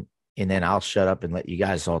question, and then I'll shut up and let you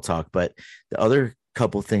guys all talk. But the other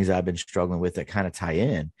couple of things I've been struggling with that kind of tie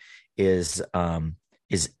in is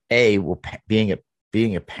being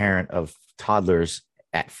a parent of toddlers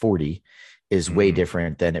at 40 is way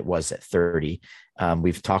different than it was at 30.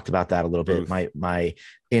 We've talked about that a little bit. My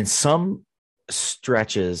in some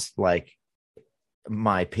stretches, like,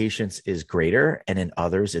 my patience is greater, and in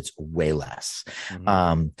others it's way less.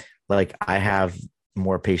 Like, I have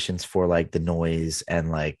more patience for like the noise and,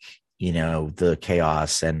 like, you know, the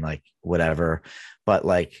chaos and like whatever. But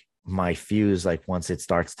like my fuse, like once it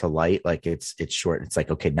starts to light, like it's short. It's like,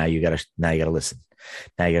 okay, now you gotta listen.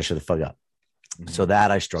 Now you gotta shut the fuck up. So that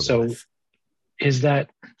I struggle with. Is that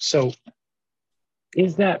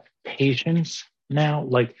patience now?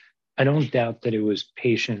 Like, I don't doubt that it was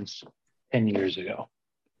patience 10 years ago.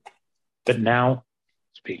 But now,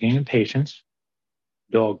 speaking of patience,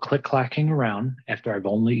 dog click-clacking around after I've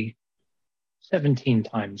only 17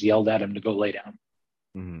 times yelled at him to go lay down.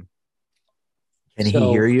 Can he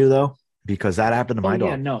hear you though? Because that happened to my dog.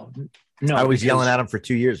 Yeah, no. I was yelling at him for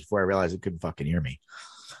 2 years before I realized it couldn't fucking hear me.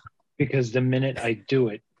 Because the minute I do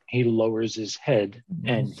it, he lowers his head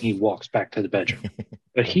and he walks back to the bedroom.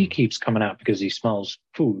 But he keeps coming out because he smells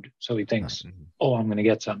food. So he thinks, oh, I'm going to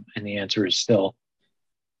get some. And the answer is still,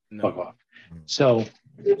 fuck off. So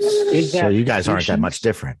you guys aren't that much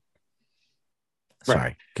different. Right.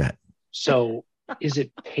 Sorry. Go ahead. So is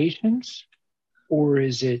it patience, or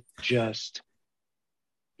is it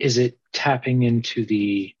tapping into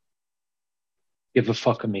the give a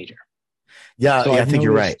fuck a meter? Yeah, I think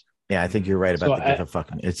you're right. Yeah, I think you're right about the give a fuck.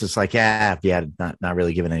 It's just like, not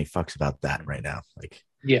really giving any fucks about that right now. Like,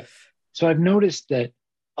 yeah. So I've noticed that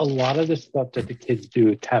a lot of the stuff that the kids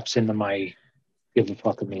do taps into my give a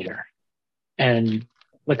fuck a meter. And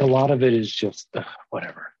like a lot of it is just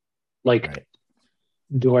whatever. Like,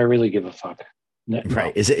 do I really give a fuck? No,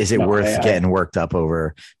 right. Is it worth getting worked up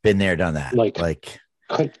over? Been there, done that. Like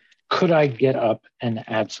could I get up and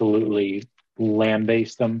absolutely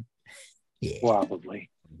lambaste them? Yeah. Probably.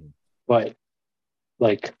 But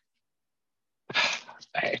like,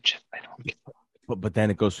 I don't give a fuck. But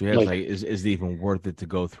then it goes through your head, like, is it even worth it to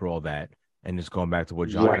go through all that? And just going back to what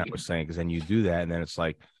John was saying, because then you do that, and then it's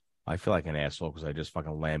like, I feel like an asshole because I just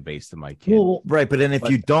fucking lambasted my kid. Well, right, but then if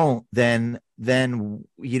you don't, then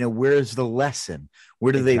you know, where's the lesson?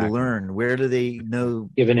 Where do they learn? Where do they know?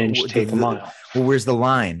 Give an inch, take a mile. Well, where's the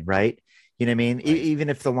line, right? You know what I mean? Right. Even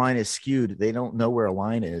if the line is skewed, they don't know where a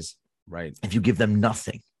line is. Right. If you give them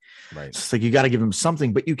nothing. Right. It's like you got to give them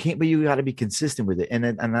something, but you can't. But you got to be consistent with it, and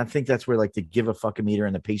I think that's where like the give a fuck a meter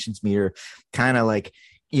and the patience meter, kind of like,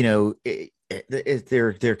 you know,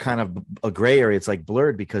 they're kind of a gray area. It's like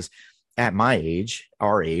blurred because at my age,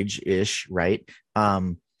 our age ish, right?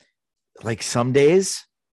 Like some days,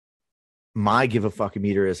 my give a fuck a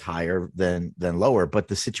meter is higher than lower, but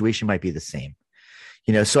the situation might be the same,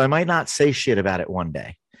 you know. So I might not say shit about it one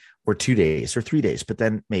day, or 2 days, or 3 days, but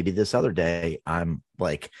then maybe this other day I'm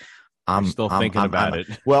like, I'm still thinking about it.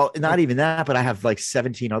 Well, not even that, but I have like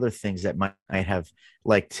 17 other things that might have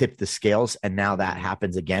like tipped the scales. And now that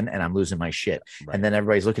happens again and I'm losing my shit. Right. And then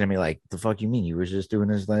everybody's looking at me like, the fuck you mean? You were just doing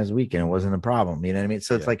this last week and it wasn't a problem. You know what I mean?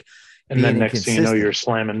 So it's like, and then next thing you know, you're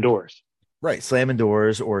slamming doors. Right. Slamming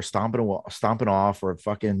doors or stomping off or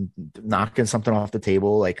fucking knocking something off the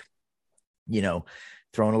table. Like, you know,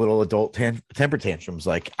 throwing a little adult temper tantrums.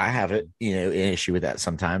 Like I have it, you know, an issue with that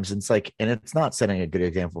sometimes. And it's like, and it's not setting a good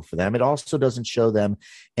example for them. It also doesn't show them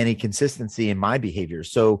any consistency in my behavior.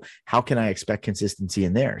 So how can I expect consistency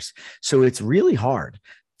in theirs? So it's really hard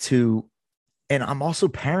to and I'm also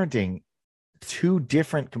parenting two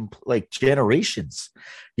different like generations.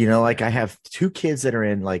 Like I have two kids that are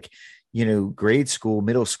in like, grade school,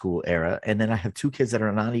 middle school era, and then I have two kids that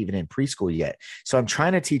are not even in preschool yet. So I'm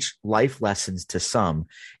trying to teach life lessons to some,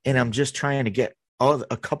 and I'm just trying to get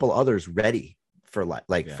a couple others ready for life,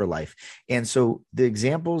 for life. And so the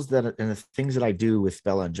examples and the things that I do with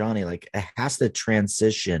Bella and Johnny, like it has to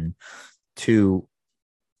transition to,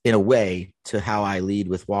 in a way, to how I lead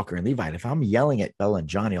with Walker and Levi. And if I'm yelling at Bella and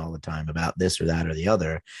Johnny all the time about this or that or the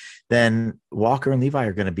other, then Walker and Levi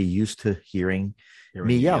are going to be used to hearing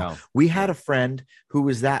me yell. We had a friend who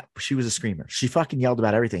was she was a screamer. She fucking yelled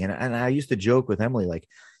about everything. And I used to joke with Emily, like,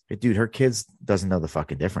 dude, her kids doesn't know the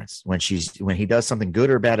fucking difference. When he does something good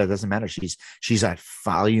or bad, it doesn't matter. She's at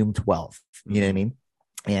volume 12. You know what I mean?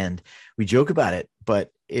 And we joke about it, but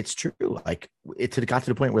it's true. Like it got to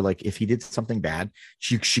the point where, like, if he did something bad,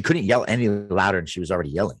 she couldn't yell any louder, and she was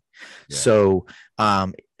already yelling. Yeah. So,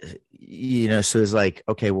 so it's like,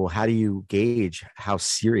 okay, well, how do you gauge how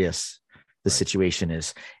serious the situation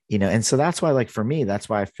is? And so that's why, like, for me, that's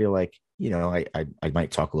why I feel like, I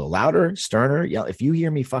might talk a little louder, sterner. Yeah, if you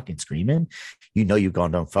hear me fucking screaming, you've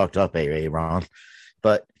gone done fucked up, Ron.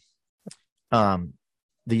 But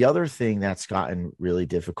the other thing that's gotten really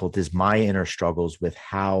difficult is my inner struggles with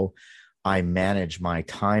how I manage my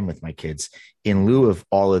time with my kids in lieu of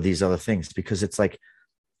all of these other things. Because it's like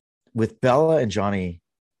with Bella and Johnny,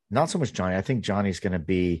 not so much Johnny. I think Johnny's going to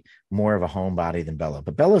be more of a homebody than Bella.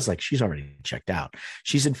 But Bella's like, she's already checked out.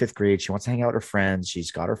 She's in 5th grade. She wants to hang out with her friends.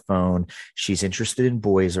 She's got her phone. She's interested in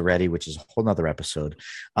boys already, which is a whole nother episode.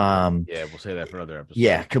 We'll say that for another episode.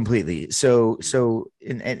 Yeah, completely. So,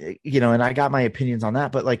 and I got my opinions on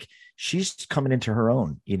that, but like, she's coming into her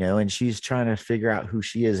own, and she's trying to figure out who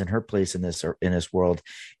she is and her place in this world.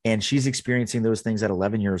 And she's experiencing those things at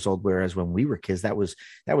 11 years old. Whereas when we were kids, that was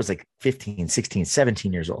like 15, 16,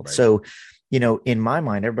 17 years old. Right. So, in my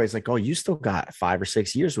mind, everybody's like, oh, you still got 5 or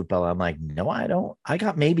 6 years with Bella. I'm like, no, I don't. I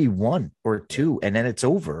got maybe 1 or 2, and then it's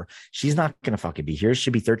over. She's not going to fucking be here.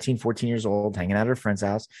 She'll be 13, 14 years old, hanging out at her friend's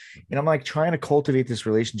house. And I'm like trying to cultivate this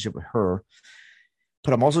relationship with her,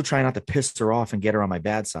 but I'm also trying not to piss her off and get her on my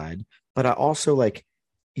bad side. But I also, like,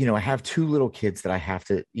 I have 2 little kids that I have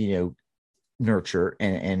to, nurture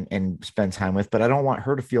and spend time with, but I don't want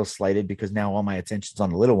her to feel slighted because now all my attention's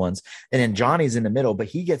on the little ones. And then Johnny's in the middle, but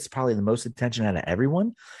he gets probably the most attention out of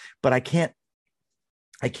everyone. But I can't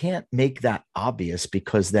make that obvious,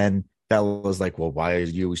 because then Bella's like, well, why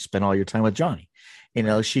do you spend all your time with Johnny?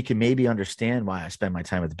 She can maybe understand why I spend my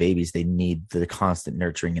time with the babies. They need the constant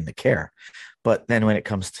nurturing and the care. But then when it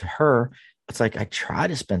comes to her, it's like, I try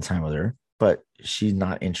to spend time with her, but she's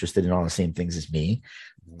not interested in all the same things as me.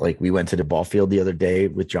 Like, we went to the ball field the other day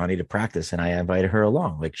with Johnny to practice, and I invited her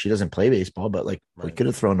along. Like, she doesn't play baseball, but like, we could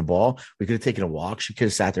have thrown the ball. We could have taken a walk. She could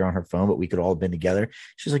have sat there on her phone, but we could all have been together.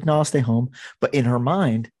 She's like, no, I'll stay home. But in her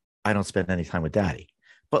mind, I don't spend any time with daddy.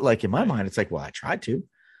 But like, in my mind, it's like, well, I tried to,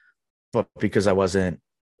 but because I wasn't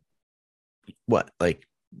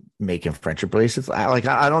making friendship bracelets. I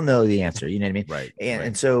don't know the answer. You know what I mean? Right.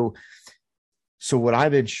 And so what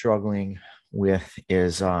I've been struggling with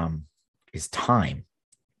is time.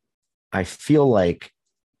 I feel like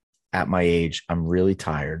at my age, I'm really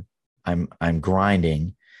tired. I'm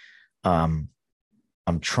grinding. I'm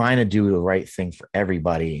trying to do the right thing for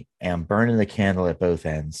everybody, and I'm burning the candle at both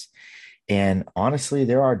ends. And honestly,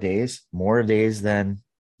 there are more days than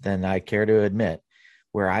I care to admit,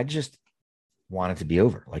 where I just want it to be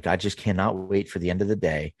over. Like, I just cannot wait for the end of the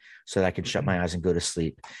day so that I can shut my eyes and go to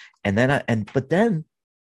sleep. And then but then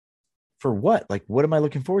for what? Like, what am I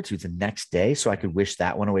looking forward to? The next day, so I could wish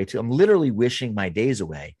that one away too. I'm literally wishing my days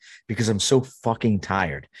away because I'm so fucking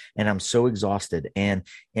tired and I'm so exhausted, and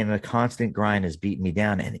the constant grind has beaten me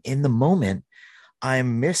down. And in the moment,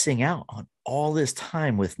 I'm missing out on all this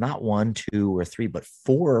time with not 1, 2, or 3, but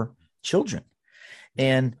 4 children.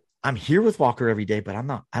 And I'm here with Walker every day, but I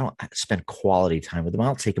don't spend quality time with him. I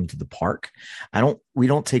don't take him to the park. We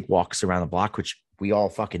don't take walks around the block, which we all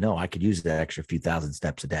fucking know I could use that extra few thousand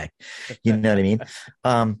steps a day. You know what I mean?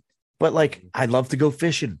 But like, I love to go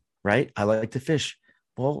fishing, right? I like to fish.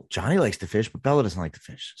 Well, Johnny likes to fish, but Bella doesn't like to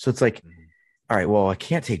fish. So it's like, all right, well, I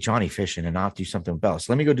can't take Johnny fishing and not do something with Bella.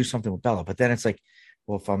 So let me go do something with Bella. But then it's like,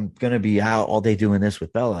 well, if I'm going to be out all day doing this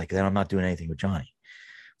with Bella, like, then I'm not doing anything with Johnny.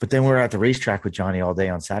 But then we're at the racetrack with Johnny all day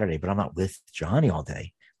on Saturday, but I'm not with Johnny all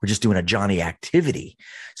day. We're just doing a Johnny activity.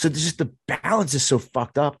 So just the balance is so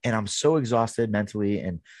fucked up, and I'm so exhausted mentally,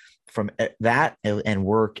 and from that and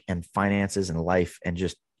work and finances and life and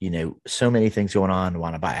just, so many things going on. I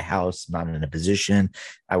want to buy a house. I'm not in a position.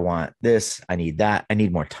 I want this. I need that. I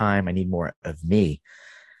need more time. I need more of me.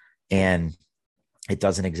 And it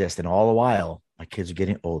doesn't exist. And all the while, my kids are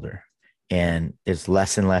getting older and there's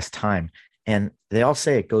less and less time. And they all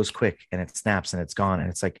say it goes quick and it snaps and it's gone. And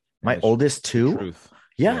it's like my oldest two. Truth.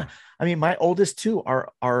 Yeah. I mean, my oldest two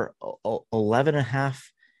are 11 and a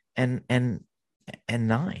half and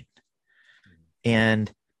 9.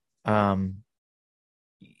 And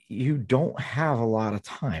you don't have a lot of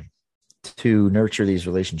time to nurture these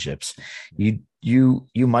relationships. You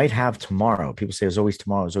might have tomorrow. People say there's always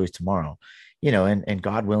tomorrow, there's always tomorrow. And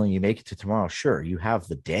God willing, you make it to tomorrow. Sure, you have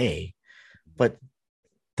the day, but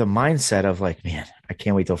the mindset of like, man, I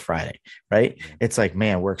can't wait till Friday, right? It's like,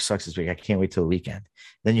 man, work sucks this week. I can't wait till the weekend.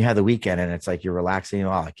 Then you have the weekend and it's like you're relaxing.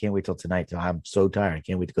 Oh, I can't wait till tonight. I'm so tired. I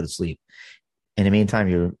can't wait to go to sleep. In the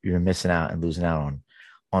meantime, you're missing out and losing out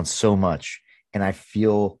on so much. And I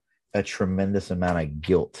feel a tremendous amount of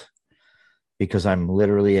guilt because I'm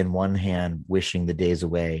literally in one hand wishing the days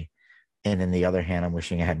away. And in the other hand, I'm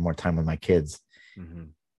wishing I had more time with my kids. Mm-hmm.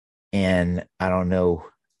 And I don't know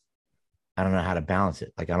how to balance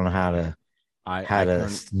it. Like, I don't know how to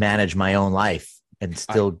manage my own life and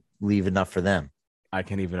still leave enough for them. I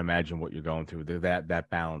can't even imagine what you're going through. That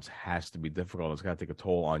balance has to be difficult. It's got to take a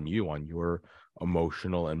toll on you, on your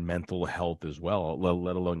emotional and mental health as well,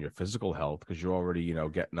 let alone your physical health, because you're already,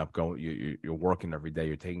 getting up, going, you're working every day,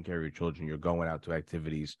 you're taking care of your children, you're going out to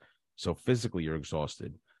activities. So physically you're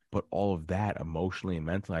exhausted, but all of that emotionally and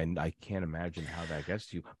mentally, I can't imagine how that gets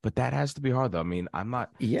to you. But that has to be hard, though. I mean,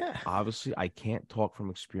 obviously I can't talk from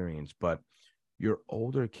experience, but your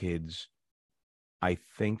older kids, I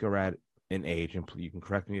think, are at an age, and you can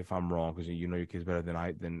correct me if I'm wrong, because you know your kids better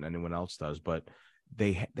than anyone else does, but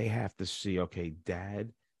they have to see, okay,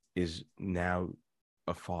 dad is now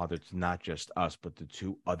a father to not just us, but the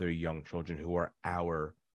 2 other young children who are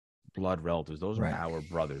our blood relatives. Those are our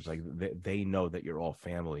brothers. Like, they know that you're all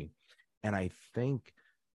family. And I think,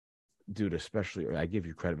 dude, especially, I give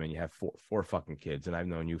you credit, man, you have four fucking kids, and I've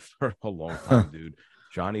known you for a long time, dude.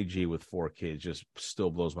 Johnny G with 4 kids just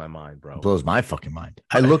still blows my mind, bro. Blows my fucking mind.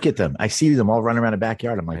 I look at them. I see them all running around the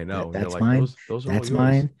backyard. I'm like, I know. That's like, mine. Those that's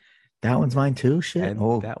mine. That one's mine too. Shit.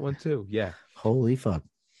 And that one too. Yeah. Holy fuck.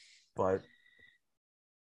 But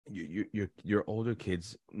your older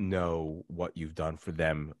kids know what you've done for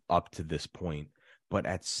them up to this point. But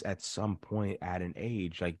at some point, at an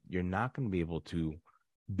age, like, you're not going to be able to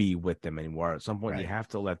be with them anymore. At some point, you have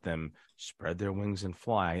to let them spread their wings and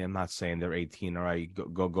fly. I'm not saying they're 18, all right,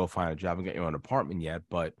 go find a job and get your own apartment yet,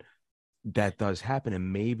 but that does happen.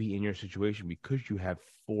 And maybe in your situation, because you have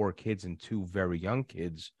 4 kids and 2 very young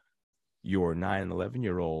kids, your 9 and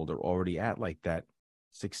 11-year-old are already at like that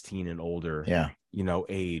 16 and older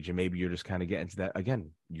age, and maybe you're just kind of getting to that.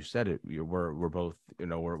 Again, you said it, we're both,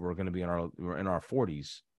 we're going to be in our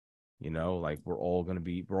 40s. Like, we're all going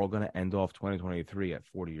to end off 2023 at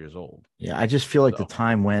 40 years old. Yeah. I just feel like the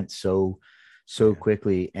time went so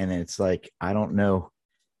quickly, and it's like, I don't know.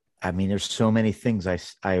 I mean, there's so many things I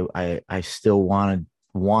still want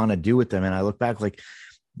to do with them. And I look back, like,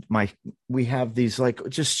 we have these, like,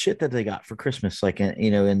 just shit that they got for Christmas, like,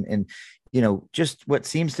 and just what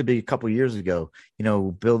seems to be a couple years ago,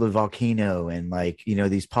 build a volcano, and like,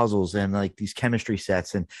 these puzzles, and like these chemistry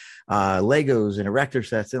sets, and Legos and erector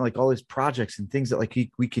sets, and like all these projects and things that like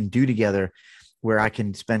we can do together, where I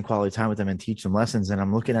can spend quality time with them and teach them lessons. And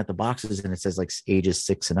I'm looking at the boxes and it says like ages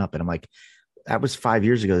 6 and up. And I'm like, that was 5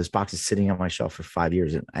 years ago. This box is sitting on my shelf for 5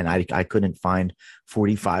 years, and I couldn't find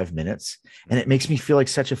 45 minutes. And it makes me feel like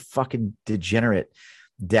such a fucking degenerate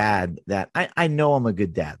dad, that I know I'm a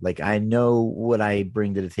good dad. Like, I know what I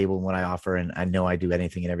bring to the table and what I offer, and I know I do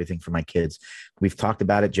anything and everything for my kids. We've talked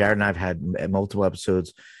about it. Jared and I've had multiple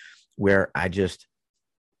episodes where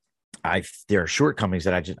there are shortcomings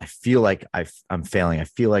that I feel like I'm failing. I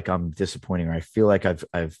feel like I'm disappointing, or I feel like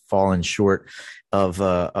I've fallen short of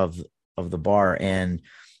the bar, and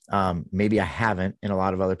maybe I haven't in a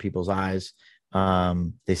lot of other people's eyes.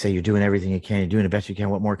 They say you're doing everything you can, you're doing the best you can.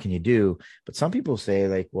 What more can you do? But some people say,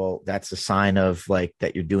 like, well, that's a sign of like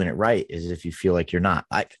that you're doing it right, is if you feel like you're not.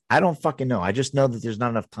 I don't fucking know. I just know that there's not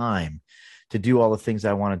enough time to do all the things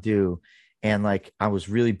I want to do. And like, I was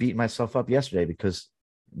really beating myself up yesterday because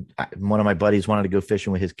one of my buddies wanted to go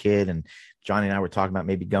fishing with his kid, and Johnny and I were talking about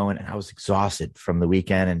maybe going, and I was exhausted from the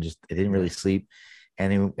weekend and just, I didn't really sleep.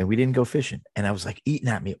 And we didn't go fishing. And I was like eating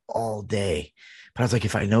at me all day. But I was like,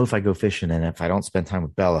 if I go fishing and if I don't spend time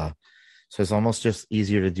with Bella, so it's almost just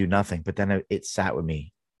easier to do nothing. But then it sat with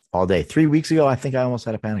me all day. 3 weeks ago, I think I almost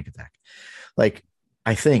had a panic attack. Like,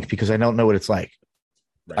 I think, because I don't know what it's like.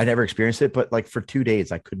 Right. I never experienced it, but like for 2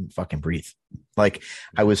 days, I couldn't fucking breathe. Like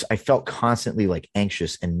I felt constantly like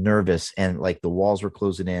anxious and nervous, and like the walls were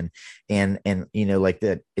closing in, and like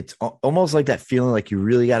that. It's almost like that feeling like you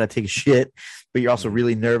really got to take a shit, but you're also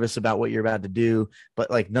really nervous about what you're about to do. But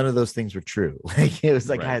like none of those things were true. Like it was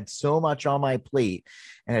like I had so much on my plate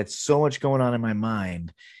and had so much going on in my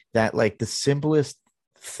mind that like the simplest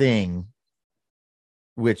thing,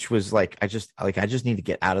 which was like I just need to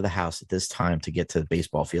get out of the house at this time to get to the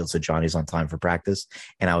baseball field so Johnny's on time for practice.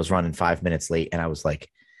 And I was running 5 minutes late, and I was like,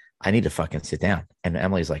 I need to fucking sit down. And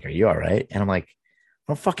Emily's like, are you all right? And I'm like, I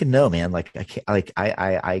don't fucking know, man. Like I can't, like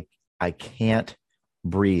I can't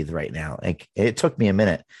breathe right now. Like it took me a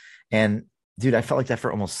minute. And dude, I felt like that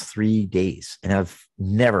for almost 3 days, and I've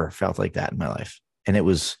never felt like that in my life. And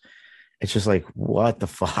it's just like, what the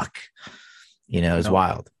fuck, it's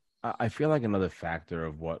wild. I feel like another factor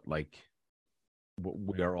of what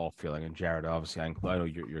we are all feeling, and Jared, obviously, I know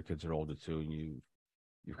your kids are older too, and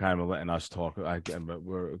you're kind of letting us talk, but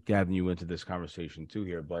we're gathering you into this conversation too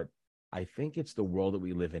here. But I think it's the world that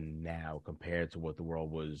we live in now compared to what the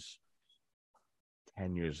world was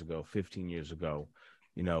 10 years ago, 15 years ago.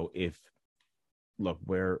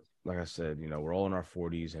 We're, like I said, we're all in our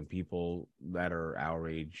 40s, and people that are our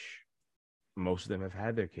age, most of them have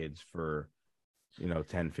had their kids for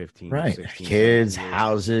 10, 15, right. 16 kids, 17 years.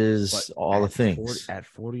 houses, But all the things. At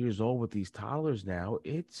 40 years old with these toddlers now,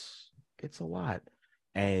 it's a lot.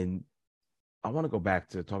 And I want to go back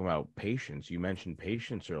to talking about patience. You mentioned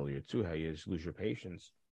patience earlier too, how you just lose your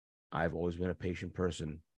patience. I've always been a patient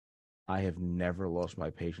person. I have never lost my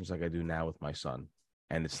patience like I do now with my son.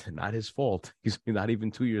 And it's not his fault. He's not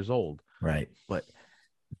even 2 years old. Right. But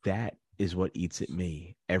that is what eats at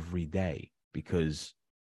me every day, because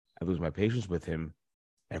I lose my patience with him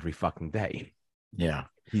every fucking day. Yeah.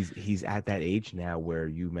 He's at that age now where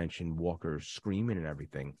you mentioned Walker screaming and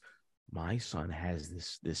everything. My son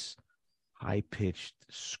has this high-pitched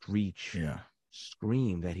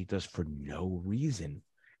scream that he does for no reason.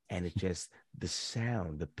 And it just, the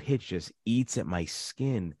sound, the pitch just eats at my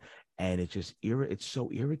skin. And it's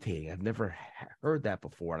so irritating. I've never heard that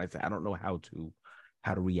before. And I don't know how to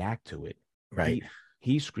react to it. Right.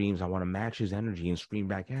 He screams, I want to match his energy and scream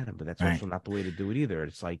back at him, but that's also not the way to do it either.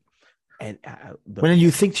 It's like, and when you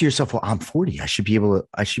think to yourself, well, I'm 40, I should be able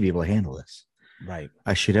to handle this. Right.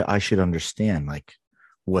 I should understand like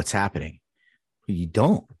what's happening. You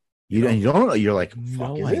don't. You don't know. You're like, fuck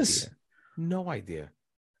no is idea. This? No idea.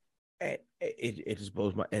 It just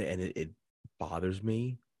blows my, and it bothers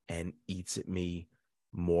me and eats at me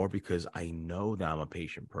more because I know that I'm a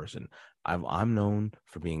patient person. I'm known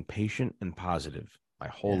for being patient and positive my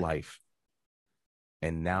whole life.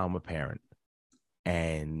 And now I'm a parent.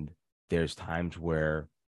 And there's times where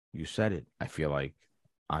you said it. I feel like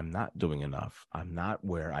I'm not doing enough. I'm not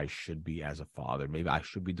where I should be as a father. Maybe I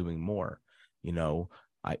should be doing more. That's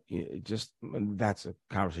a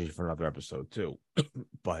conversation for another episode too.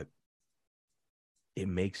 But it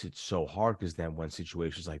makes it so hard because then when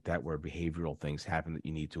situations like that where behavioral things happen that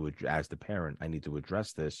you need to, as the parent, I need to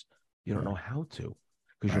address this, you don't know how to,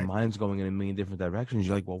 because your mind's going in a million different directions.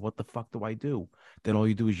 You're like, well, what the fuck do I do? Then all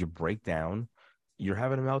you do is you break down. You're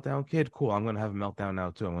having a meltdown, kid? Cool. I'm going to have a meltdown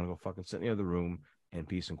now too. I'm going to go fucking sit in the other room in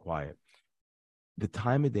peace and quiet. The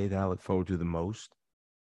time of day that I look forward to the most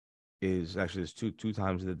is actually there's two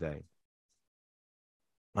times of the day.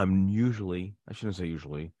 I'm usually, I shouldn't say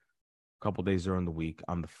usually, a couple days during the week,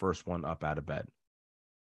 I'm the first one up out of bed.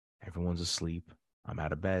 Everyone's asleep. I'm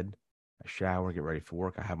out of bed. I shower, get ready for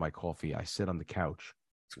work. I have my coffee. I sit on the couch.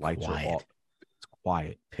 Lights are off. It's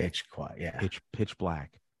quiet. Pitch quiet. Yeah. Pitch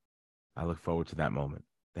black. I look forward to that moment.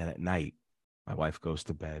 Then at night, my wife goes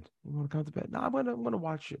to bed. You want to come to bed? No, I'm gonna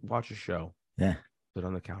watch a show. Yeah. Sit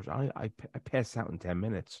on the couch. I pass out in 10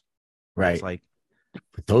 minutes. Right. It's like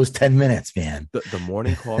those 10 minutes, man. The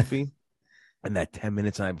morning coffee and that 10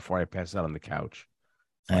 minutes night before I pass out on the couch.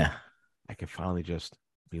 Yeah. I can finally just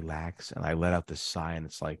relax, and I let out this sigh, and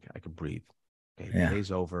it's like I can breathe. Okay, the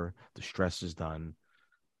day's over. The stress is done.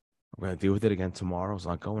 I'm gonna deal with it again tomorrow. It's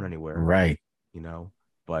not going anywhere. Right.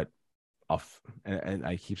 But and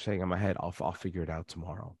I keep saying in my head, I'll figure it out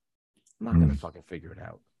tomorrow. I'm not gonna fucking figure it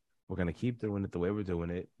out. We're gonna keep doing it the way we're doing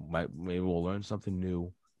it. Maybe we'll learn something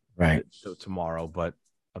new. Right. So tomorrow, but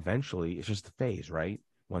eventually, it's just a phase, right?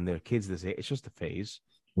 When they're kids this age, it's just a phase.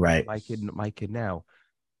 Right. My kid now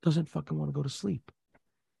doesn't fucking want to go to sleep.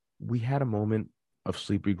 We had a moment of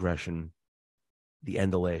sleep regression the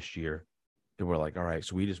end of last year. And we're like, all right,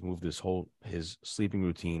 so we just moved his sleeping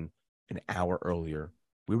routine an hour earlier.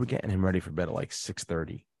 We were getting him ready for bed at like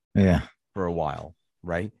 6:30. Yeah. For a while,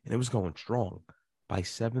 right? And it was going strong. By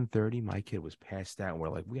 7:30, my kid was passed out. And we're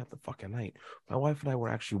like, we have the fucking night. My wife and I were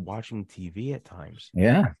actually watching TV at times.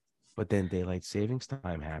 Yeah. But then daylight savings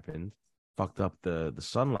time happened, fucked up the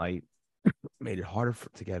sunlight, made it harder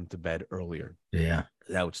to get him to bed earlier. Yeah.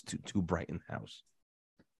 Now it's too bright in the house.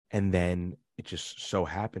 And then it just so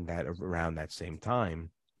happened that around that same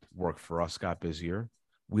time, work for us got busier.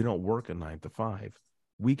 We don't work a 9 to 5.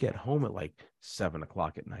 We get home at like 7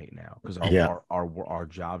 o'clock at night now because our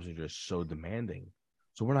jobs are just so demanding.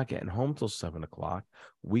 So we're not getting home till 7 o'clock.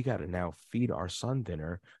 We got to now feed our son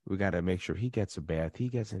dinner. We got to make sure he gets a bath. He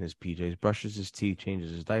gets in his PJs, brushes his teeth,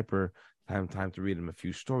 changes his diaper. Time to read him a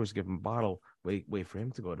few stories, give him a bottle, wait for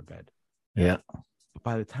him to go to bed. Yeah. But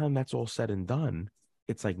by the time that's all said and done,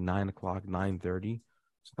 it's like 9 o'clock, 9:30.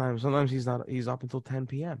 Sometimes he's up until 10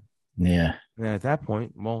 p.m. Yeah. And at that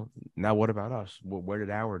point, well, now what about us? Where did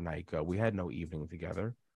our night go? We had no evening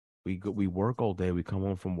together. We work all day. We come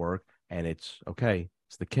home from work, and it's okay.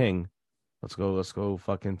 It's the king. Let's go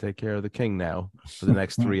fucking take care of the king now for the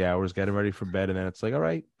next 3 hours, get him ready for bed. And then it's like, all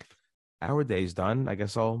right, our day's done. I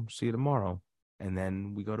guess I'll see you tomorrow. And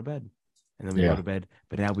then we go to bed. And then we go to bed.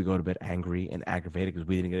 But now we go to bed angry and aggravated because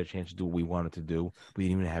we didn't get a chance to do what we wanted to do. We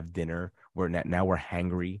didn't even have dinner. Now we're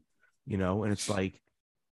hangry, and it's like,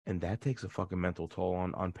 and that takes a fucking mental toll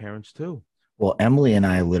on parents too. Well, Emily and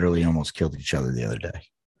I literally almost killed each other the other day.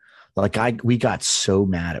 Like we got so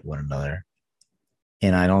mad at one another,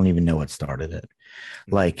 and I don't even know what started it.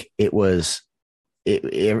 Like it was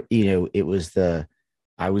Saturday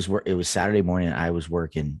morning. I was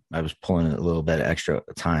working. I was pulling a little bit extra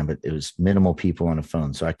time, but it was minimal people on the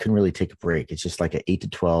phone. So I couldn't really take a break. It's just like an 8 to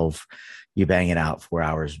 12, you bang it out 4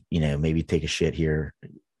 hours, maybe take a shit here,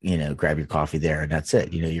 grab your coffee there, and that's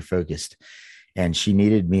it. You're focused. And she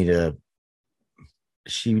needed me to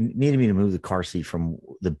move the car seat from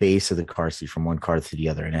the base of the car seat from one car to the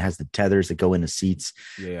other. And it has the tethers that go in the seats,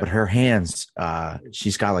 but her hands,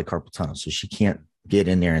 she's got like carpal tunnel, so she can't get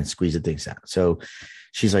in there and squeeze the things out. So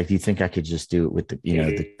she's like, do you think I could just do it with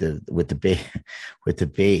with the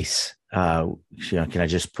base? Can I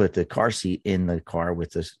just put the car seat in the car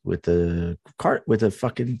with the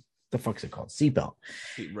fucking, the fuck's it called? Seatbelt.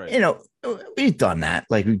 Right. We've done that.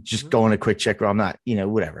 Like we just go on a quick check, or I'm not,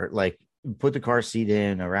 whatever. Like put the car seat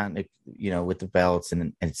in around it, with the belts,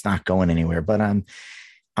 and it's not going anywhere. But I'm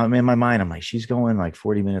in my mind, I'm like, she's going like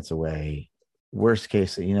 40 minutes away. Worst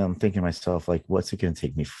case, I'm thinking to myself, like, what's it going to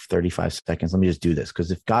take me? 35 seconds. Let me just do this. Because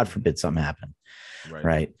if God forbid something happened,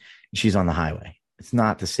 right? She's on the highway. It's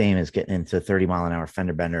not the same as getting into 30-mile-an-hour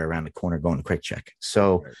fender bender around the corner going to quick check.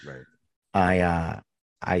 So I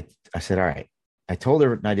said, all right. I told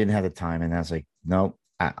her I didn't have the time. And I was like, nope,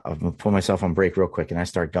 I'm going to put myself on break real quick. And I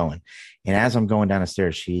start going. And as I'm going down the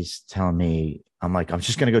stairs, she's telling me, I'm like, I'm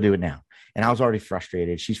just going to go do it now. And I was already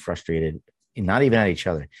frustrated. She's frustrated, not even at each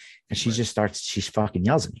other. And she just she fucking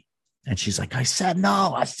yells at me. And she's like, I said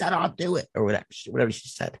I'll do it, or whatever she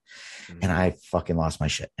said. And I fucking lost my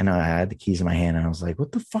shit. And I had the keys in my hand, and I was like,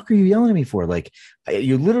 what the fuck are you yelling at me for? Like,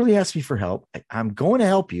 you literally asked me for help. I'm going to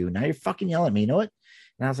help you. Now you're fucking yelling at me. You know what?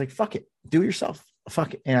 And I was like, fuck it. Do it yourself.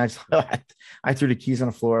 Fuck it. And I threw the keys on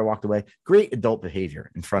the floor. I walked away. Great adult behavior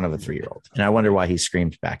in front of a 3-year-old. And I wonder why he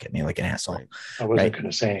screamed back at me like an asshole. I wasn't going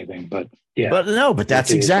to say anything, but yeah. But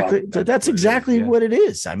that's exactly what it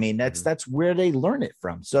is. I mean, that's where they learn it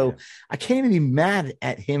from. So I can't even be mad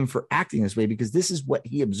at him for acting this way, because this is what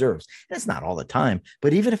he observes. And it's not all the time,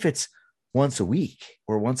 but even if it's once a week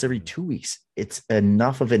or once every 2 weeks, it's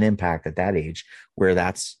enough of an impact at that age where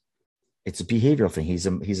it's a behavioral thing. He's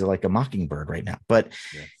like a mockingbird right now. But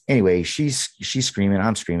anyway, she's screaming.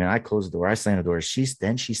 I'm screaming. I close the door. I slam the door. She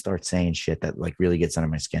starts saying shit that like really gets under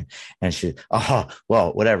my skin. And she,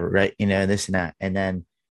 well, whatever. Right. This and that. And then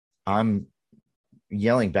I'm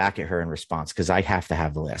yelling back at her in response, because I have to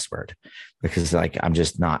have the last word, because like, I'm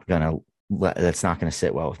just not going to, that's not going to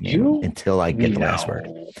sit well with me until I get the last word.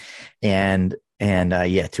 And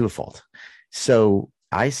to a fault. So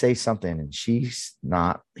I say something and she's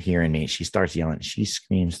not hearing me. She starts yelling. She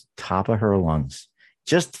screams top of her lungs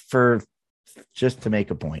just to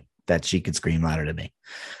make a point that she could scream louder than me.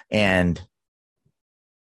 And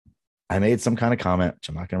I made some kind of comment, which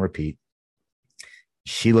I'm not going to repeat.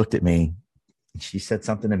 She looked at me and she said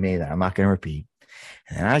something to me that I'm not going to repeat.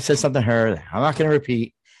 And then I said something to her that I'm not going to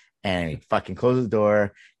repeat. And we fucking closed the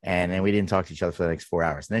door. And then we didn't talk to each other for the next 4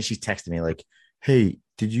 hours. And then she texted me like, hey,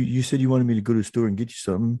 you said you wanted me to go to the store and get you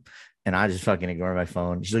something? And I just fucking ignore my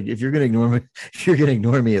phone. She's like, if you're going to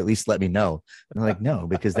ignore me, at least let me know. And I'm like, no,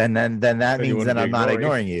 because then that means that I'm not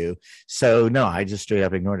ignoring you. So no, I just straight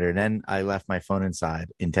up ignored her. And then I left my phone inside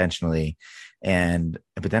intentionally. But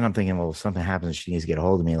then I'm thinking, well, if something happens, she needs to get a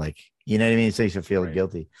hold of me. Like, You know what I mean? So you should feel Right.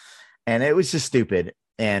 guilty. And it was just stupid.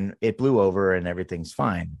 And it blew over and everything's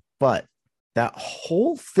fine. But that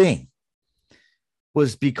whole thing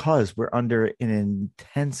was because we're under an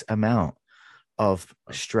intense amount of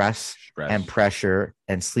stress and pressure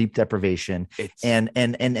and sleep deprivation and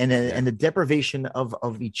the deprivation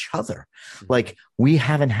of each other. Like, we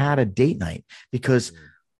haven't had a date night because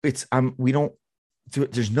we don't,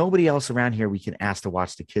 there's nobody else around here we can ask to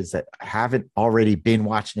watch the kids that haven't already been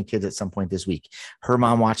watching the kids at some point this week. Her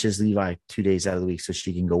mom watches Levi 2 days out of the week so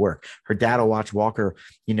she can go work. Her dad will watch Walker,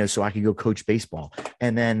 so I can go coach baseball.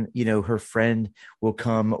 And then, her friend will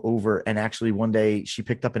come over, and actually one day she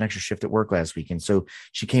picked up an extra shift at work last week. And so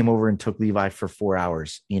she came over and took Levi for 4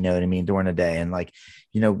 hours, during the day. And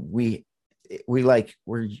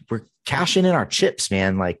we're cashing in our chips,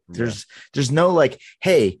 man. Like there's no like,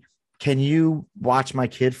 hey, can you watch my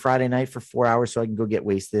kid Friday night for 4 hours so I can go get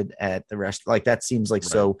wasted at the rest? Like, that seems like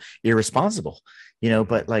so irresponsible,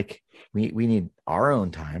 but like we need our own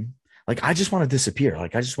time. Like, I just want to disappear.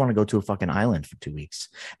 Like, I just want to go to a fucking island for 2 weeks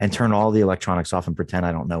and turn all the electronics off and pretend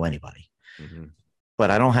I don't know anybody. But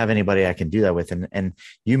I don't have anybody I can do that with. And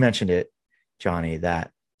you mentioned it, Johnny, that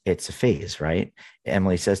it's a phase, right?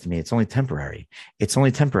 Emily says to me, it's only temporary. It's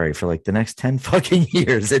only temporary for like the next 10 fucking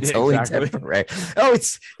years. It's only temporary. Oh,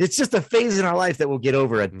 it's just a phase in our life that we'll get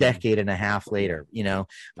over a decade and a half later.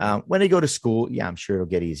 When they go to school, I'm sure it'll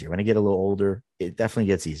get easier. When they get a little older, it definitely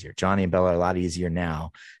gets easier. Johnny and Bella are a lot easier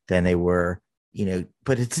now than they were,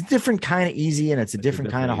 but it's a different kind of easy, and it's a different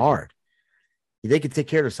kind of hard. They can take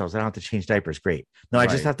care of themselves. I don't have to change diapers. Great. No, I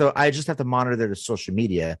just have to monitor their social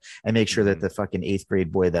media and make sure that the fucking 8th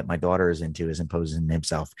grade boy that my daughter is into isn't posing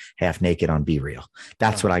himself half naked on Be Real.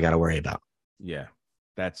 That's what I got to worry about. Yeah.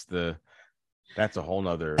 That's a whole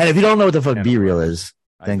nother. And if you don't know what the fuck Be Real is,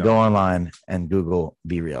 then go online and Google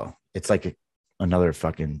Be Real. It's like another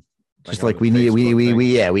fucking, just like we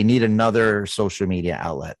need another social media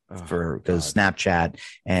outlet because Snapchat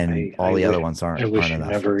and all the other ones aren't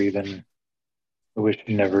enough. I wish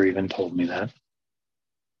you never even told me that.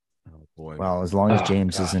 Oh boy. Well, as long as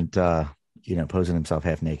James isn't, posing himself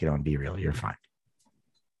half naked on Be Real, you're fine.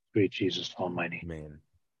 Sweet Jesus Almighty, man.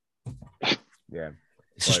 Yeah,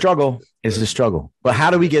 it's a struggle. It's a struggle. But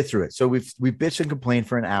how do we get through it? So we bitched and complained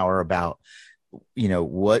for an hour about,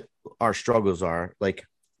 what our struggles are. Like,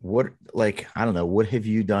 I don't know, what have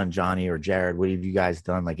you done, Johnny or Jared? What have you guys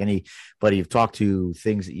done? Like, anybody you've talked to,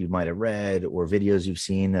 things that you might have read or videos you've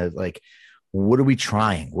seen of, like, what are we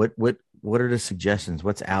trying? What are the suggestions?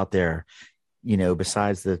 What's out there,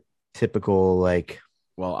 besides the typical, like,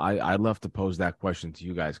 well, I'd love to pose that question to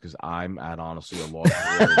you guys because I'm at honestly a loss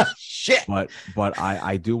for words. Shit. But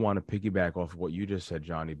I do want to piggyback off of what you just said,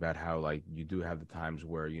 Johnny, about how, like, you do have the times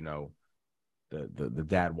where, the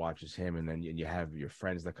dad watches him, and then you have your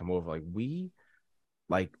friends that come over.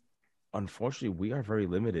 Unfortunately, we are very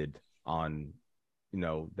limited on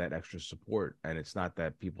that extra support. And it's not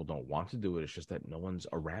that people don't want to do it. It's just that no one's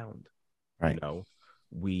around. Right.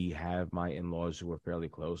 We have my in-laws who are fairly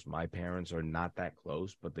close. My parents are not that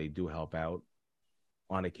close, but they do help out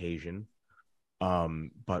on occasion.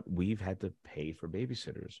 But we've had to pay for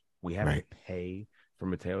babysitters. We have to pay for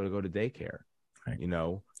Mateo to go to daycare,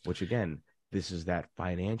 which, again, this is that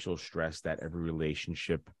financial stress that every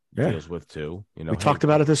relationship deals with too. We talked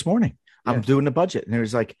about it this morning. I'm doing the budget, and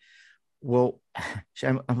there's like, well,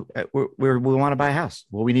 we want to buy a house.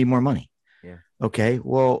 Well, we need more money. Yeah. Okay.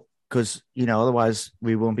 Well, because, otherwise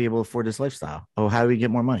we won't be able to afford this lifestyle. Oh, how do we get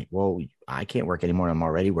more money? Well, I can't work anymore. I'm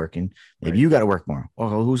already working. Maybe you got to work more.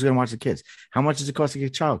 Oh, who's going to watch the kids? How much does it cost to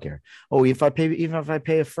get childcare? Oh, even if I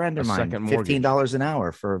pay a friend of mine $15 an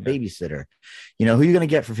hour for a babysitter, who are you going to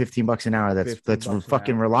get for $15 an hour? That's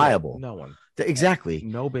fucking reliable. No one. Exactly.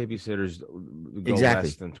 No babysitters go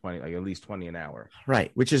less than 20, like at least 20 an hour.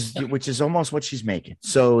 Right. Which is almost what she's making.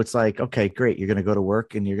 So it's like, okay, great. You're going to go to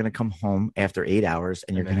work and you're going to come home after 8 hours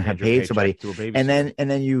and you're going to have paid somebody. And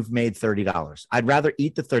then you've made $30. I'd rather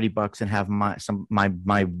eat the $30 and have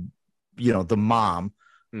the mom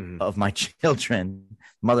of my children,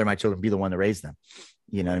 mother of my children, be the one to raise them.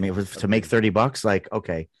 You know what I mean? To make $30, like,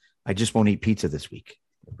 okay, I just won't eat pizza this week.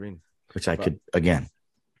 Agreed. Which I could, again,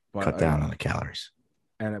 cut down on the calories.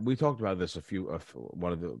 And we talked about this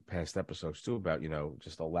one of the past episodes too, about,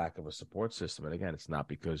 just a lack of a support system. And again, it's not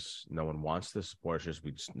because no one wants the support, it's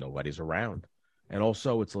just nobody's around. And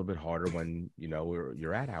also it's a little bit harder when,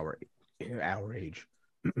 you're at our age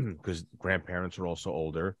because grandparents are also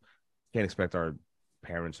older. Can't expect our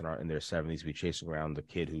parents in their 70s to be chasing around the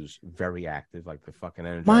kid who's very active, like the fucking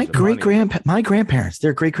energy. My grandparents,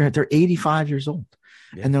 they're 85 years old.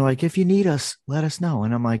 Yeah. And they're like, if you need us, let us know.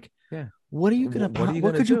 And I'm like, yeah, What are you gonna? What are you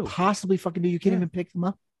what gonna could do? you possibly fucking do? You can't even pick them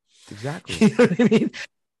up. Exactly. You know what I mean?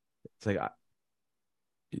 It's like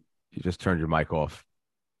you just turned your mic off.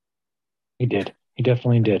 He did. He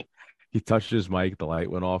definitely did. He touched his mic, the light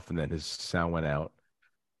went off, and then his sound went out,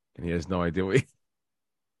 and he has no idea what.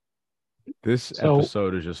 This So,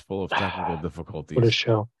 episode is just full of technical difficulties. What a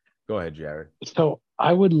show. Go ahead, Jared. So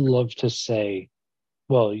I would love to say,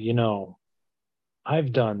 well,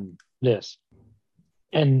 I've done this.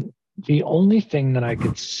 And the only thing that I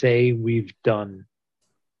could say we've done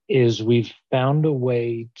is we've found a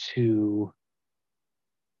way to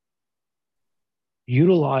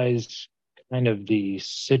utilize kind of the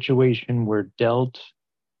situation we're dealt.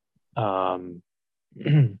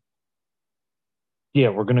 Yeah,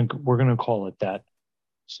 we're gonna call it that.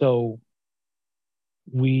 So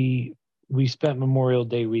we spent Memorial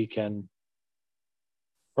Day weekend,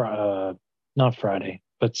 not Friday,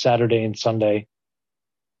 but Saturday and Sunday,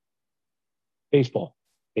 baseball,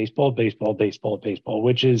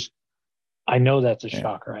 which is, I know that's a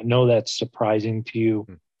shocker. I know that's surprising to you.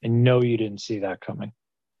 I know you didn't see that coming.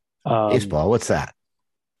 Baseball, what's that?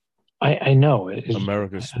 I know it is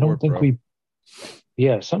America's sport, I don't think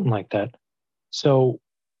bro. something like that. So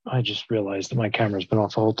I just realized that my camera's been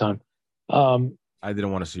off the whole time. I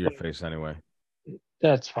didn't want to see your face anyway.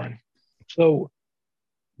 That's fine. So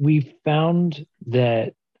we found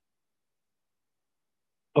that,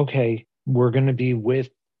 okay, we're going to be with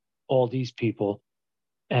all these people,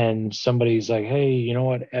 and somebody's like, hey, you know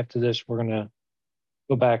what? After this, we're going to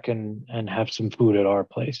go back and have some food at our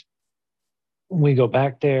place. We go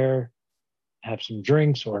back there, have some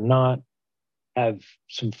drinks or not, have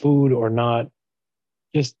some food or not,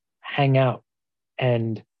 just hang out.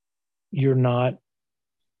 And you're not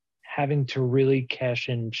having to really cash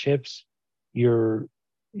in chips. You're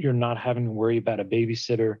not having to worry about a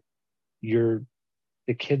babysitter. The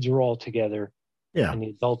kids are all together. Yeah. And the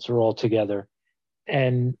adults are all together.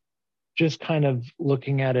 And just kind of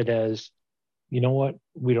looking at it as, you know what?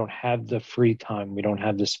 We don't have the free time. We don't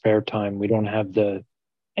have the spare time. We don't have the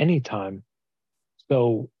any time.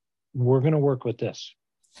 So we're going to work with this.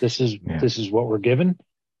 This is what we're given.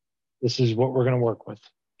 This is what we're going to work with.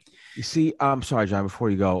 You see, I'm sorry, John, before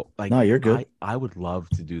you go, like, no, you're good. I would love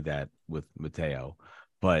to do that with Mateo,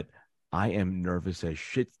 but I am nervous as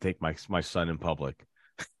shit to take my son in public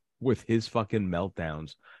with his fucking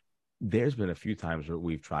meltdowns. There's been a few times where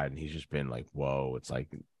we've tried and he's just been like, whoa, it's like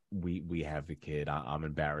we have the kid. I'm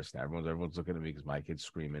embarrassed. Everyone's looking at me because my kid's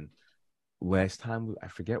screaming. Last time, I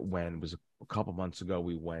forget when, it was a couple months ago,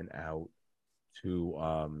 we went out to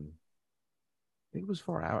I think it was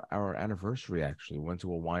for our anniversary, actually. We went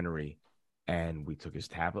to a winery and we took his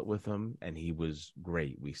tablet with him and he was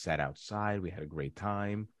great. We sat outside, we had a great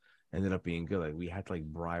time, ended up being good. Like, we had to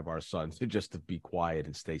bribe our son to just to be quiet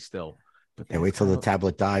and stay still. But wait till the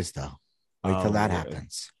tablet dies, though. Wait till that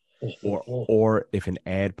happens. Or if an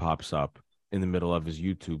ad pops up in the middle of his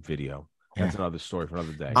YouTube video. That's another story for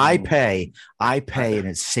another day. I pay an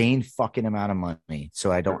insane fucking amount of money so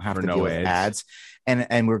I don't have to deal with ads.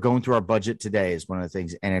 And we're going through our budget today is one of the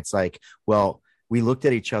things. And it's like, well, we looked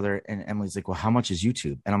at each other and Emily's like, well, how much is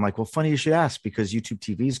YouTube? And I'm like, well, funny you should ask, because YouTube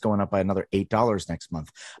TV is going up by another $8 next month.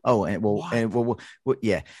 Oh, and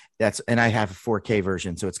yeah, and I have a 4K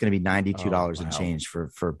version. So it's going to be $92 and change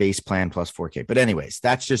for base plan plus 4K. But anyways,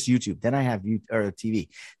 that's just YouTube. Then I have TV.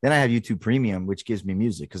 Then I have YouTube Premium, which gives me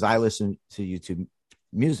music because I listen to YouTube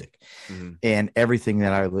music and everything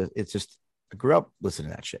that it's just, I grew up listening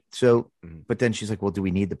to that shit. So, but then she's like, well, do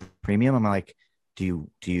we need the premium? I'm like, do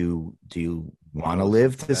you want to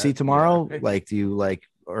live to see tomorrow? Yeah. Like, do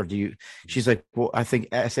you, she's like, well, I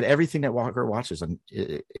said, everything that Walker watches on,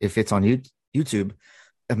 if it's on YouTube,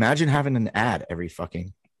 imagine having an ad every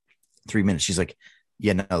fucking 3 minutes. She's like,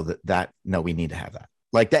 yeah, no, we need to have that.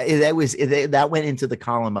 Like that went into the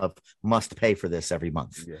column of must pay for this every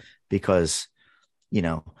month because,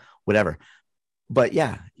 whatever. But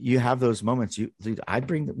yeah, you have those moments. We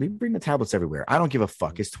bring the tablets everywhere. I don't give a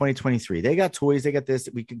fuck. It's 2023. They got toys. They got this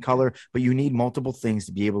that we can color, but you need multiple things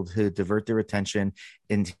to be able to divert their attention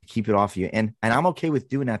and to keep it off you. And I'm okay with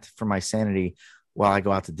doing that for my sanity while I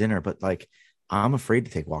go out to dinner. But I'm afraid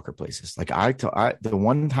to take Walker places. The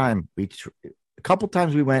one time a couple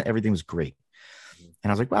times we went, everything was great.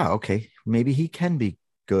 And I was like, wow, okay, maybe he can be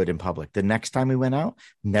good in public. The next time we went out,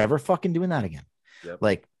 never fucking doing that again.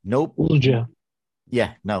 Yep. Nope.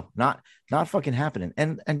 Yeah, no, not fucking happening.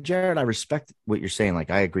 And Jared, I respect what you're saying.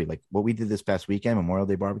 I agree. What we did this past weekend, Memorial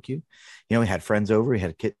Day barbecue, we had friends over, we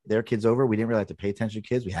had their kids over. We didn't really have to pay attention to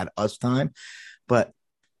kids. We had us time, but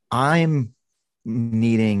I'm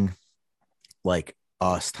needing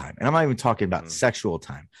us time. And I'm not even talking about sexual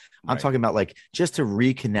time. I'm talking about like just to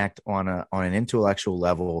reconnect on an intellectual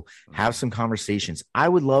level, have some conversations. I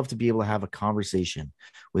would love to be able to have a conversation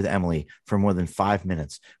with Emily for more than 5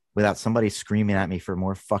 minutes without somebody screaming at me for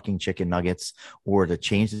more fucking chicken nuggets or to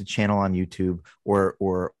change the channel on YouTube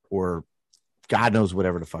or God knows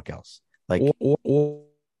whatever the fuck else. Like or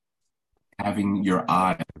having your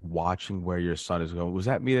eye watching where your son is going. Was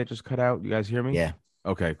that me that just cut out? You guys hear me? Yeah.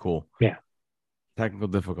 Okay, cool. Yeah. Technical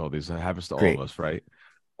difficulties. That happens to Great. all of us, right?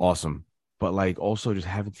 Awesome. But like also just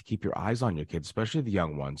having to keep your eyes on your kids, especially the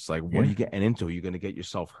young ones. Like, what are you getting into? You're going to get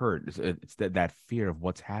yourself hurt. It's that fear of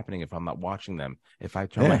what's happening if I'm not watching them. If I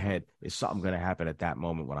turn my head, is something going to happen at that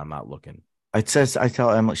moment when I'm not looking? I tell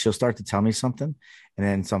Emily, she'll start to tell me something, and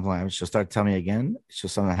then something she'll start to tell me again.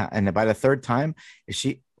 And then by the third time,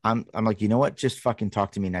 I'm like, you know what? Just fucking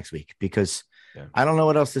talk to me next week because I don't know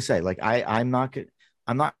what else to say. Like I'm not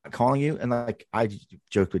calling you. And like I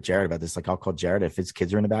joked with Jared about this. Like I'll call Jared if his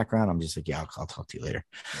kids are in the background. I'm just like, yeah, I'll talk to you later.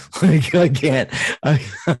 Like I can't.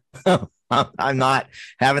 I'm not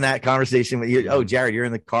having that conversation with you. Oh, Jared, you're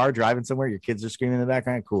in the car driving somewhere. Your kids are screaming in the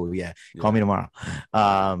background. Cool. Yeah. Call me tomorrow.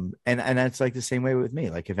 And that's like the same way with me.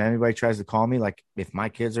 Like if anybody tries to call me, like if my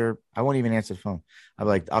kids are, I won't even answer the phone. I'm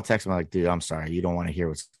like, I'll text them. I'm like, dude, I'm sorry. You don't want to hear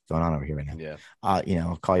what's going on over here right now. Yeah.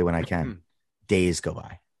 I'll call you when I can. Days go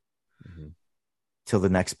by till the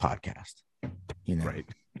next podcast, Right.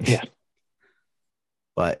 Yeah.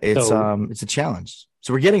 But it's a challenge.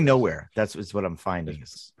 So we're getting nowhere. That's what I'm finding.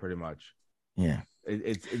 It's pretty much. Yeah.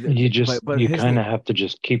 You kind of have to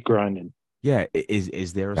just keep grinding. Yeah.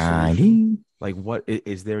 Is there a solution? Like, what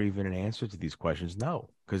is there even an answer to these questions? No,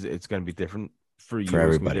 because it's going to be different for you. For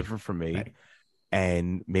everybody. It's going to be different for me. Right.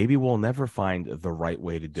 And maybe we'll never find the right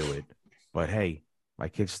way to do it. But hey, my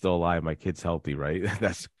kid's still alive. My kid's healthy, right?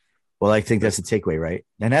 Well, I think that's the takeaway, right?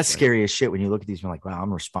 And that's scary as shit when you look at these and you're like, wow,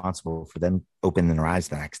 I'm responsible for them opening their eyes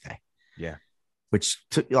the next day. Yeah. Which,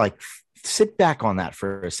 sit back on that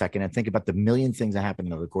for a second and think about the million things that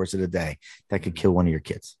happen over the course of the day that could kill one of your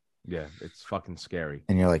kids. Yeah, it's fucking scary.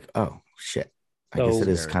 And you're like, oh, shit. I guess it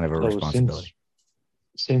is kind of a responsibility.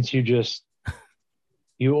 Since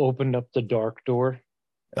you opened up the dark door.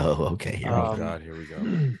 Oh, okay. Here we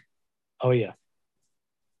go. Oh, yeah.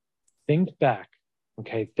 Think back.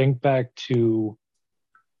 Okay, think back to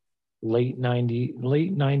late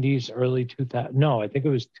 90s, early 2000. No, I think it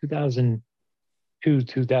was 2002,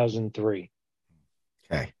 2003.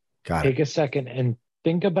 Okay, got it. Take a second and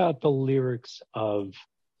think about the lyrics of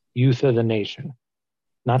Youth of the Nation.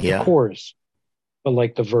 Not the chorus, but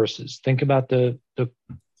like the verses. Think about the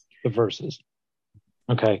verses.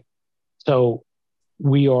 Okay, so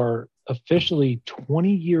we are officially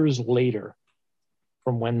 20 years later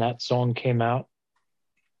from when that song came out.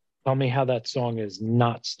 Tell me how that song is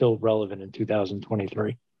not still relevant in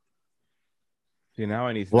 2023. See, now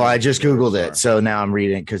I need to. Well, I just Googled it. So now I'm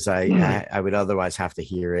reading because I would otherwise have to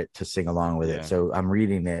hear it to sing along with it. So I'm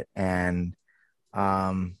reading it and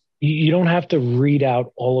you don't have to read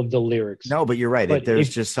out all of the lyrics. No, but you're right.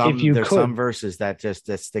 There's some verses that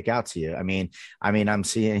stick out to you. I mean, I'm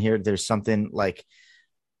seeing here, there's something like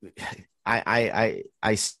I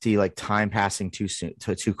see like time passing too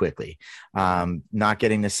quickly. Not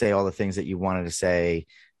getting to say all the things that you wanted to say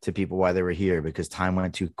to people while they were here because time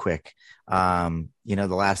went too quick. The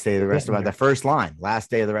last day of the first line,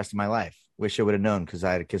 last day of the rest of my life. Wish I would have known because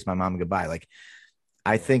I had to kiss my mom goodbye. Like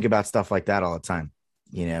I think about stuff like that all the time,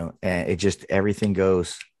 and it just, everything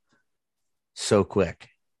goes so quick.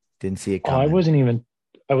 Didn't see it coming. I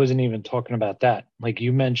wasn't even talking about that. Like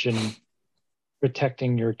you mentioned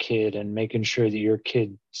protecting your kid and making sure that your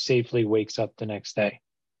kid safely wakes up the next day.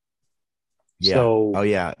 Yeah. So,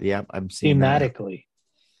 I'm seeing thematically,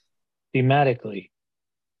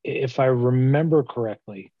 if I remember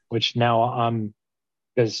correctly, which now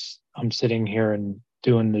because I'm sitting here and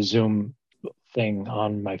doing the Zoom thing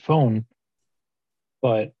on my phone,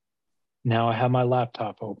 but now I have my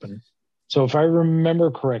laptop open. So if I remember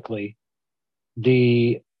correctly,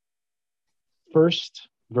 the first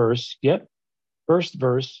verse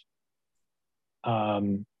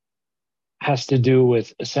has to do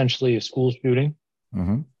with essentially a school shooting.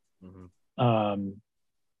 Mm-hmm.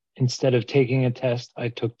 Instead of taking a test, I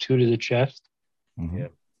took 2 to the chest. Mm-hmm. Yeah.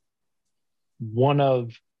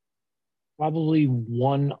 Probably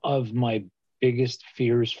one of my biggest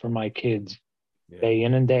fears for my kids, day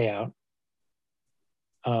in and day out.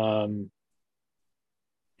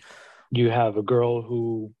 You have a girl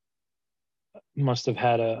who must have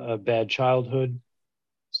had a bad childhood.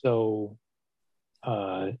 So,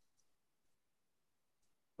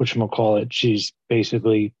 whatchamacallit, she's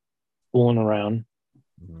basically fooling around.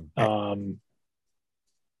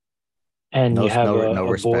 and No, you have no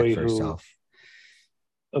a respect boy for who yourself.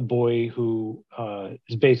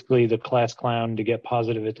 is basically the class clown to get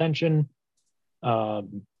positive attention.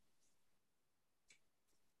 Told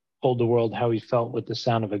the world how he felt with the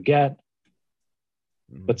sound of a get.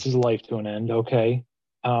 Puts his life to an end. Okay.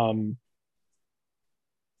 The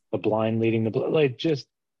blind leading the blind, like just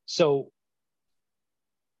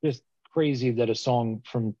crazy that a song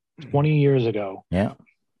from 20 years ago Yeah.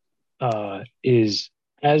 is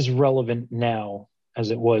as relevant now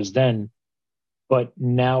as it was then, but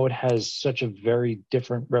now it has such a very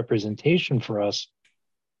different representation for us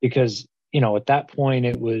because, you know, at that point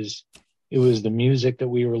it was the music that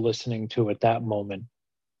we were listening to at that moment.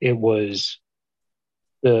 It was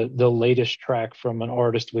the latest track from an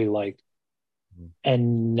artist we liked.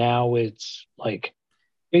 And now it's like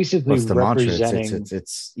basically What's the mantra? representing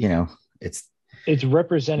It's you know, it's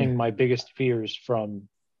representing my biggest fears from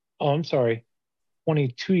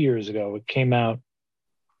 22 years ago. It came out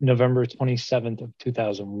November 27th of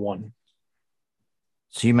 2001.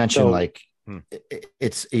 so you mentioned So- like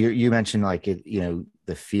it's you mentioned like it, you know,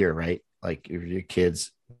 the fear, right? Like if your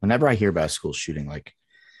kids, whenever I hear about a school shooting, like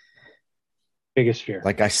Biggest fear.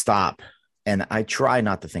 I stop and I try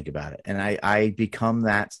not to think about it. And I become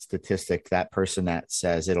that statistic, that person that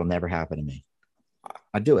says it'll never happen to me.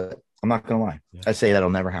 I do it. I'm not going to lie. Yeah. I say that'll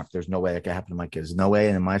never happen. There's no way that could happen to my kids. No way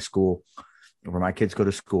in my school where my kids go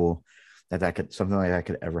to school that could, something like that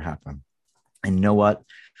could ever happen. And you know what?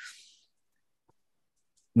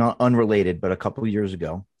 Not unrelated, but a couple of years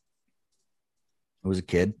ago, I was a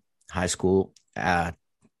kid, high school,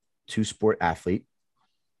 two-sport athlete.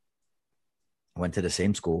 Went to the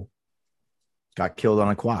same school, got killed on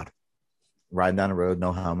a quad, riding down the road,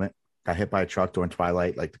 no helmet, got hit by a truck during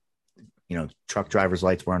twilight. Like, you know, truck driver's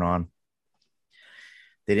lights weren't on.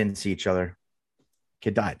 They didn't see each other.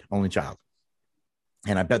 Kid died, only child.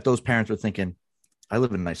 And I bet those parents were thinking, I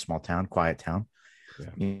live in a nice small town, quiet town.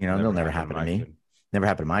 Yeah. You know, it'll never happen to me. Kid. Never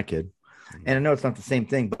happened to my kid. And I know it's not the same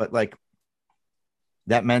thing, but like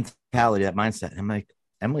that mentality, that mindset. I'm like,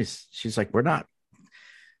 she's like, we're not.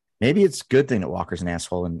 Maybe it's a good thing that Walker's an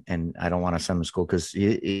asshole and I don't want to send him to school because,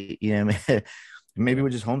 you know, maybe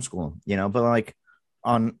we just homeschool him, you know, but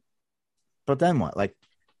then what? Like,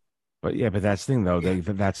 But that's the thing though.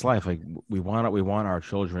 That's life. Like we want our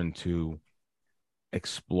children to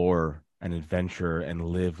explore and adventure and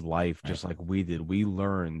live life just like we did. We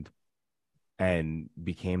learned and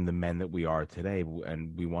became the men that we are today,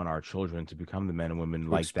 and we want our children to become the men and women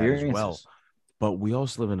like that as well. But we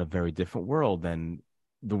also live in a very different world than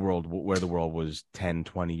the world where the world was 10,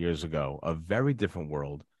 20 years ago. A very different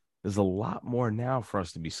world. There's a lot more now for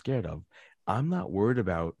us to be scared of. I'm not worried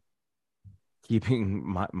about keeping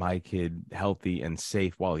my kid healthy and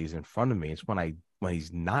safe while he's in front of me. It's when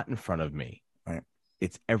he's not in front of me. Right.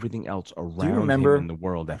 It's everything else around him in the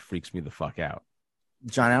world that freaks me the fuck out.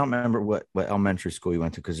 John, I don't remember what elementary school you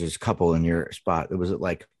went to because there's a couple in your spot. Did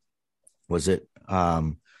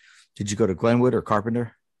you go to Glenwood or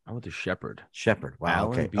Carpenter? I went to Shepherd. Wow.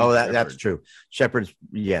 Allen Okay. B. That's true. Shepherd's,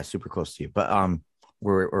 yeah, super close to you. But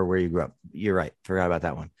where you grew up. You're right. Forgot about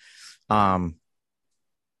that one.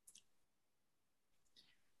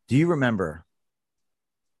 Do you remember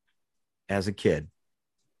as a kid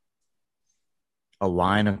a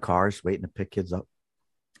line of cars waiting to pick kids up?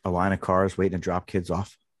 A line of cars waiting to drop kids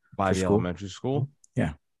off by the elementary school?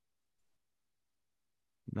 Yeah.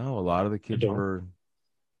 No, a lot of the kids they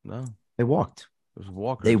walked. It was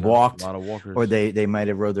walkers. They walked, a lot of walkers, or they might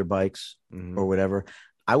have rode their bikes or whatever.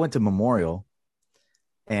 I went to Memorial,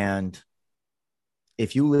 and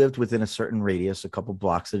if you lived within a certain radius, a couple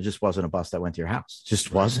blocks, there just wasn't a bus that went to your house.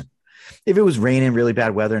 Just wasn't. If it was raining, really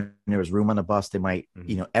bad weather, and there was room on the bus, they might,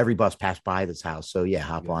 you know, every bus passed by this house. So yeah,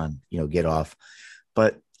 hop on, you know, get off.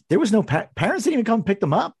 But there was no parents didn't even come pick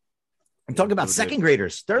them up. I'm talking about second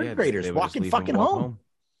graders, third graders walking fucking home.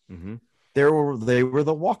 Mm-hmm. They were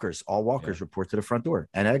the walkers. All walkers report to the front door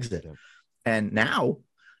and exit. Yeah. And now,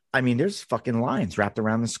 I mean, there's fucking lines wrapped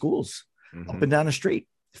around the schools up and down the street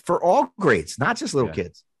for all grades, not just little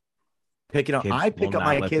kids. Picking up, I pick up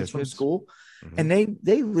my kids from school, and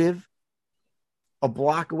they live a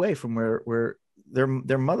block away from where their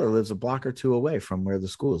mother lives a block or two away from where the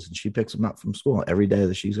school is, and she picks them up from school every day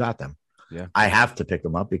that she's got them. Yeah, I have to pick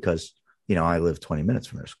them up because, you know, I live 20 minutes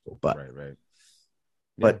from their school, but right.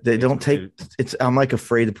 But they don't take it's. I'm like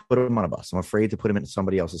afraid to put them on a bus. I'm afraid to put them in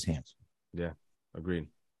somebody else's hands. Yeah, agreed.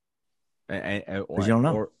 Because you don't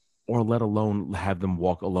know, or let alone have them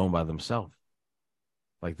walk alone by themselves.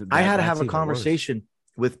 Like I had to have a conversation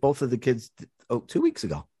with both of the kids 2 weeks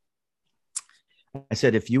ago. I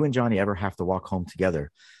said, if you and Johnny ever have to walk home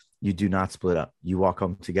together, You do not split up. You walk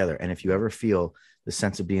home together. And if you ever feel the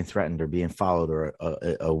sense of being threatened or being followed, or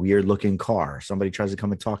a weird looking car, somebody tries to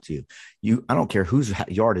come and talk to you, I don't care whose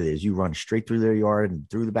yard it is, you run straight through their yard and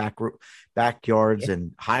through the backyards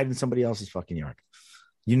and hide in somebody else's fucking yard.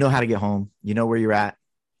 You know how to get home. You know where you're at.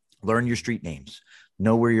 Learn your street names.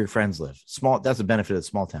 Know where your friends live. That's the benefit of the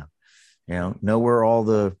small town. Know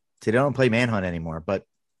where they don't play manhunt anymore, but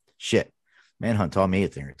shit, manhunt taught me a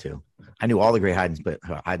thing or two. I knew all the great hiding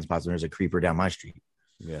spots when there's a creeper down my street.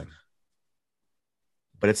 Yeah.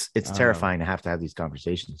 But it's terrifying to have these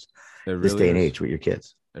conversations really this day and is. age with your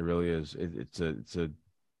kids. It really is. It's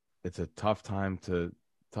a tough time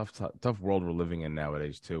tough world we're living in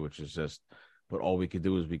nowadays too, which is just, but all we could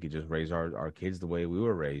do is we could just raise our kids the way we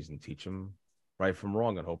were raised and teach them right from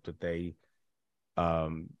wrong and hope that they,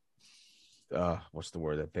 what's the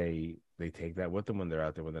word, that they take that with them when they're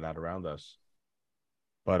out there, when they're not around us.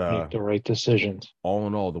 But make the right decisions. All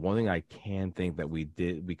in all, the one thing I can think that we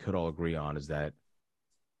could all agree on is that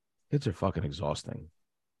kids are fucking exhausting.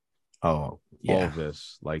 Oh, yeah. All of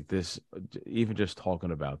this, like this, even just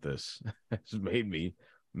talking about this has made me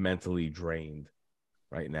mentally drained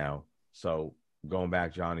right now. So going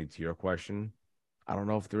back, Johnny, to your question, I don't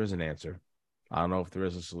know if there is an answer. I don't know if there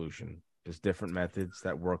is a solution. There's different methods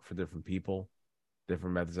that work for different people,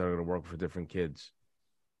 different methods that are going to work for different kids.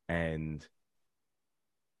 And,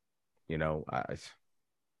 we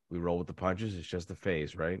roll with the punches. It's just a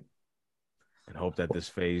phase, right? And hope that this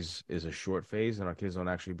phase is a short phase and our kids don't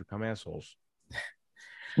actually become assholes.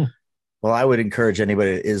 Well, I would encourage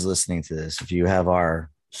anybody that is listening to this, if you have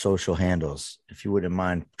our social handles, if you wouldn't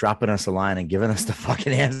mind dropping us a line and giving us the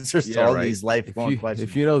fucking answers to all these lifelong questions.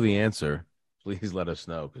 If you know the answer, please let us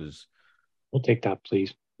know, because we'll take that,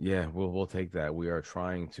 please. Yeah, we'll take that. We are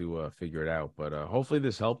trying to figure it out, but hopefully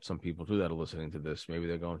this helped some people too that are listening to this. Maybe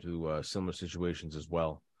they're going through similar situations as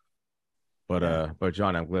well. But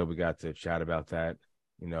John, I'm glad we got to chat about that.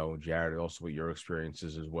 Jared, also with your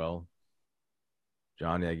experiences as well.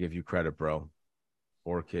 Johnny, I give you credit, bro.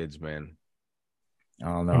 4 kids, man. I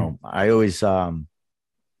don't know. I always, some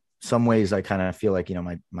ways I kind of feel like,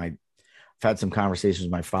 I've had some conversations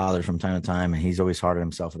with my father from time to time, and he's always hard on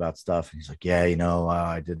himself about stuff. And he's like, yeah,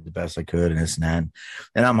 I did the best I could and this and that.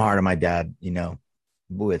 And I'm hard on my dad,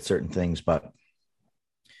 with certain things, but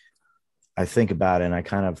I think about it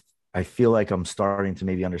and I feel like I'm starting to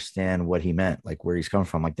maybe understand what he meant, like where he's coming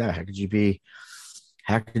from. Like, Dad, how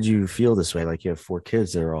could you feel this way? Like, you have 4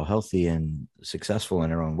 kids that are all healthy and successful in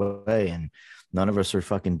their own way, and none of us are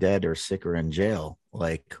fucking dead or sick or in jail.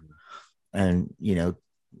 Like, and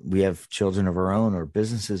we have children of our own or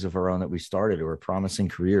businesses of our own that we started or promising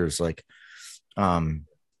careers. Like, how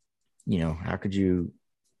could you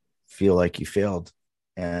feel like you failed?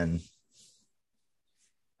 And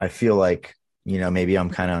I feel like, maybe I'm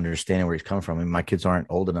kind of understanding where he's coming from. I mean, my kids aren't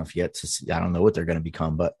old enough yet to see, I don't know what they're going to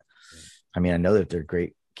become, but I mean, I know that they're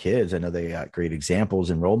great kids. I know they got great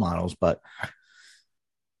examples and role models, but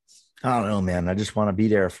I don't know, man. I just want to be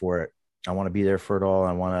there for it. I want to be there for it all.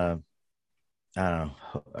 I don't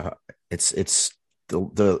know. It's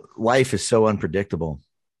the life is so unpredictable.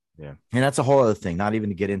 Yeah. And that's a whole other thing, not even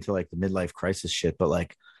to get into like the midlife crisis shit, but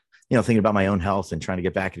like, thinking about my own health and trying to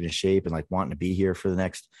get back into shape and like wanting to be here for the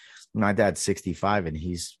next, my dad's 65 and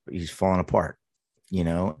he's falling apart,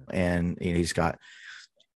 and he's got,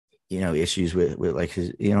 issues with like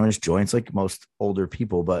his, his joints, like most older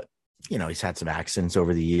people, but he's had some accidents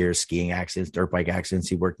over the years, skiing accidents, dirt bike accidents.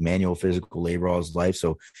 He worked manual physical labor all his life.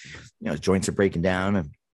 So, his joints are breaking down.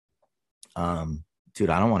 And, dude,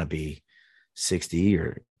 I don't want to be 60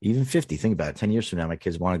 or even 50. Think about it. 10 years from now, my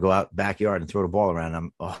kids want to go out backyard and throw the ball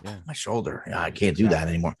around. My shoulder. I can't do that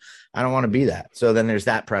anymore. I don't want to be that. So then there's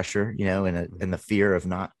that pressure, and the fear of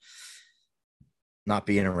not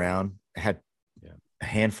being around. I had a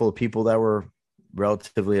handful of people that were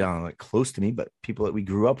relatively close to me, but people that we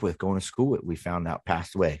grew up with, going to school with, we found out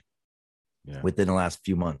passed away within the last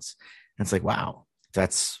few months. And it's like, wow,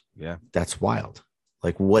 that's wild.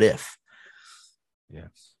 Like, what if? Yeah.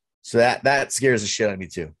 So that scares the shit out of me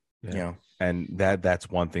too. Yeah. And that's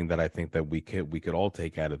one thing that I think that we could all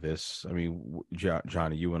take out of this. I mean,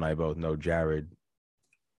 Johnny, you and I both know Jared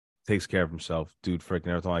takes care of himself, dude. Freaking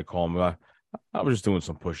every time I call him, I was just doing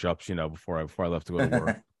some push-ups, before I left to go to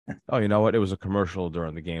work. Oh, you know what? It was a commercial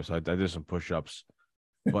during the game, so I did some push-ups.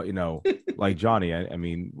 But like Johnny, I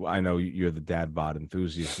mean, I know you're the dad bod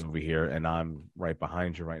enthusiast over here, and I'm right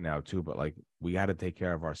behind you right now too. But like, we got to take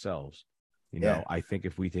care of ourselves. I think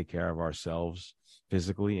if we take care of ourselves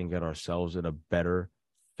physically and get ourselves in a better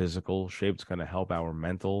physical shape, it's going to help our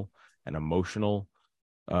mental and emotional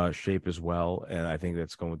shape as well. And I think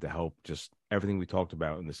that's going to help just everything we talked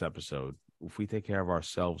about in this episode, if we take care of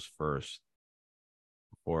ourselves first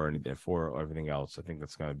before everything else, I think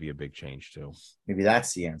that's going to be a big change too. Maybe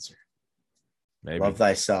that's the answer. Maybe. Love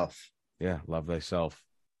thyself. Yeah, love thyself.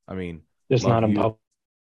 I mean, It's not about.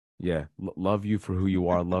 Yeah, love you for who you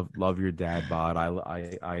are. Love your dad bod.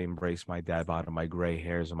 I embrace my dad bod and my gray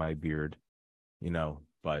hairs and my beard,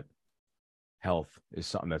 but health is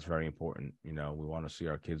something that's very important. We want to see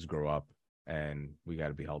our kids grow up, and we got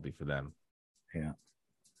to be healthy for them. Yeah.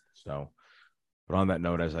 So, but on that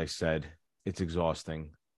note, as I said, it's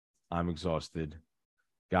exhausting. I'm exhausted.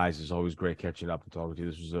 Guys, it's always great catching up and talking to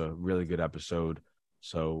you. This was a really good episode.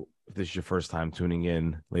 So if this is your first time tuning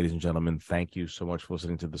in, ladies and gentlemen, thank you so much for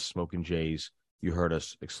listening to the Smokin' Jays. You heard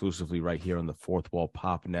us exclusively right here on the Fourth Wall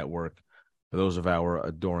Pop Network. For those of our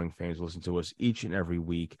adoring fans who listen to us each and every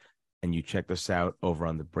week, and you checked us out over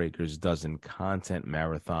on the Breakers Dozen Content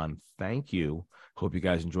Marathon, thank you. Hope you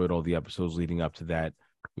guys enjoyed all the episodes leading up to that.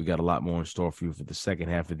 We got a lot more in store for you for the second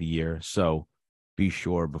half of the year. So be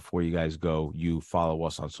sure before you guys go, you follow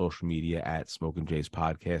us on social media at Smokin' Jays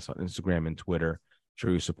Podcast on Instagram and Twitter. Show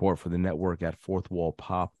your support for the network at Fourth Wall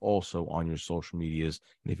Pop, also on your social medias.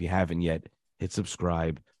 And if you haven't yet, hit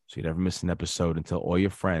subscribe so you never miss an episode, and tell all your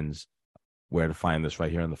friends where to find us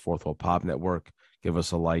right here on the Fourth Wall Pop Network. Give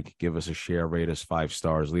us a like, give us a share, rate us 5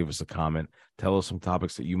 stars, leave us a comment. Tell us some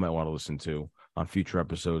topics that you might want to listen to on future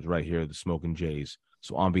episodes right here, the Smokin' Jays.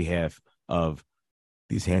 So on behalf of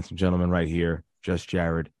these handsome gentlemen right here, Just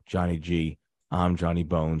Jared, Johnny G, I'm Johnny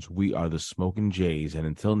Bones. We are the Smokin' Jays. And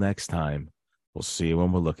until next time, we'll see you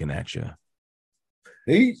when we're looking at you.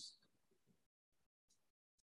 Peace.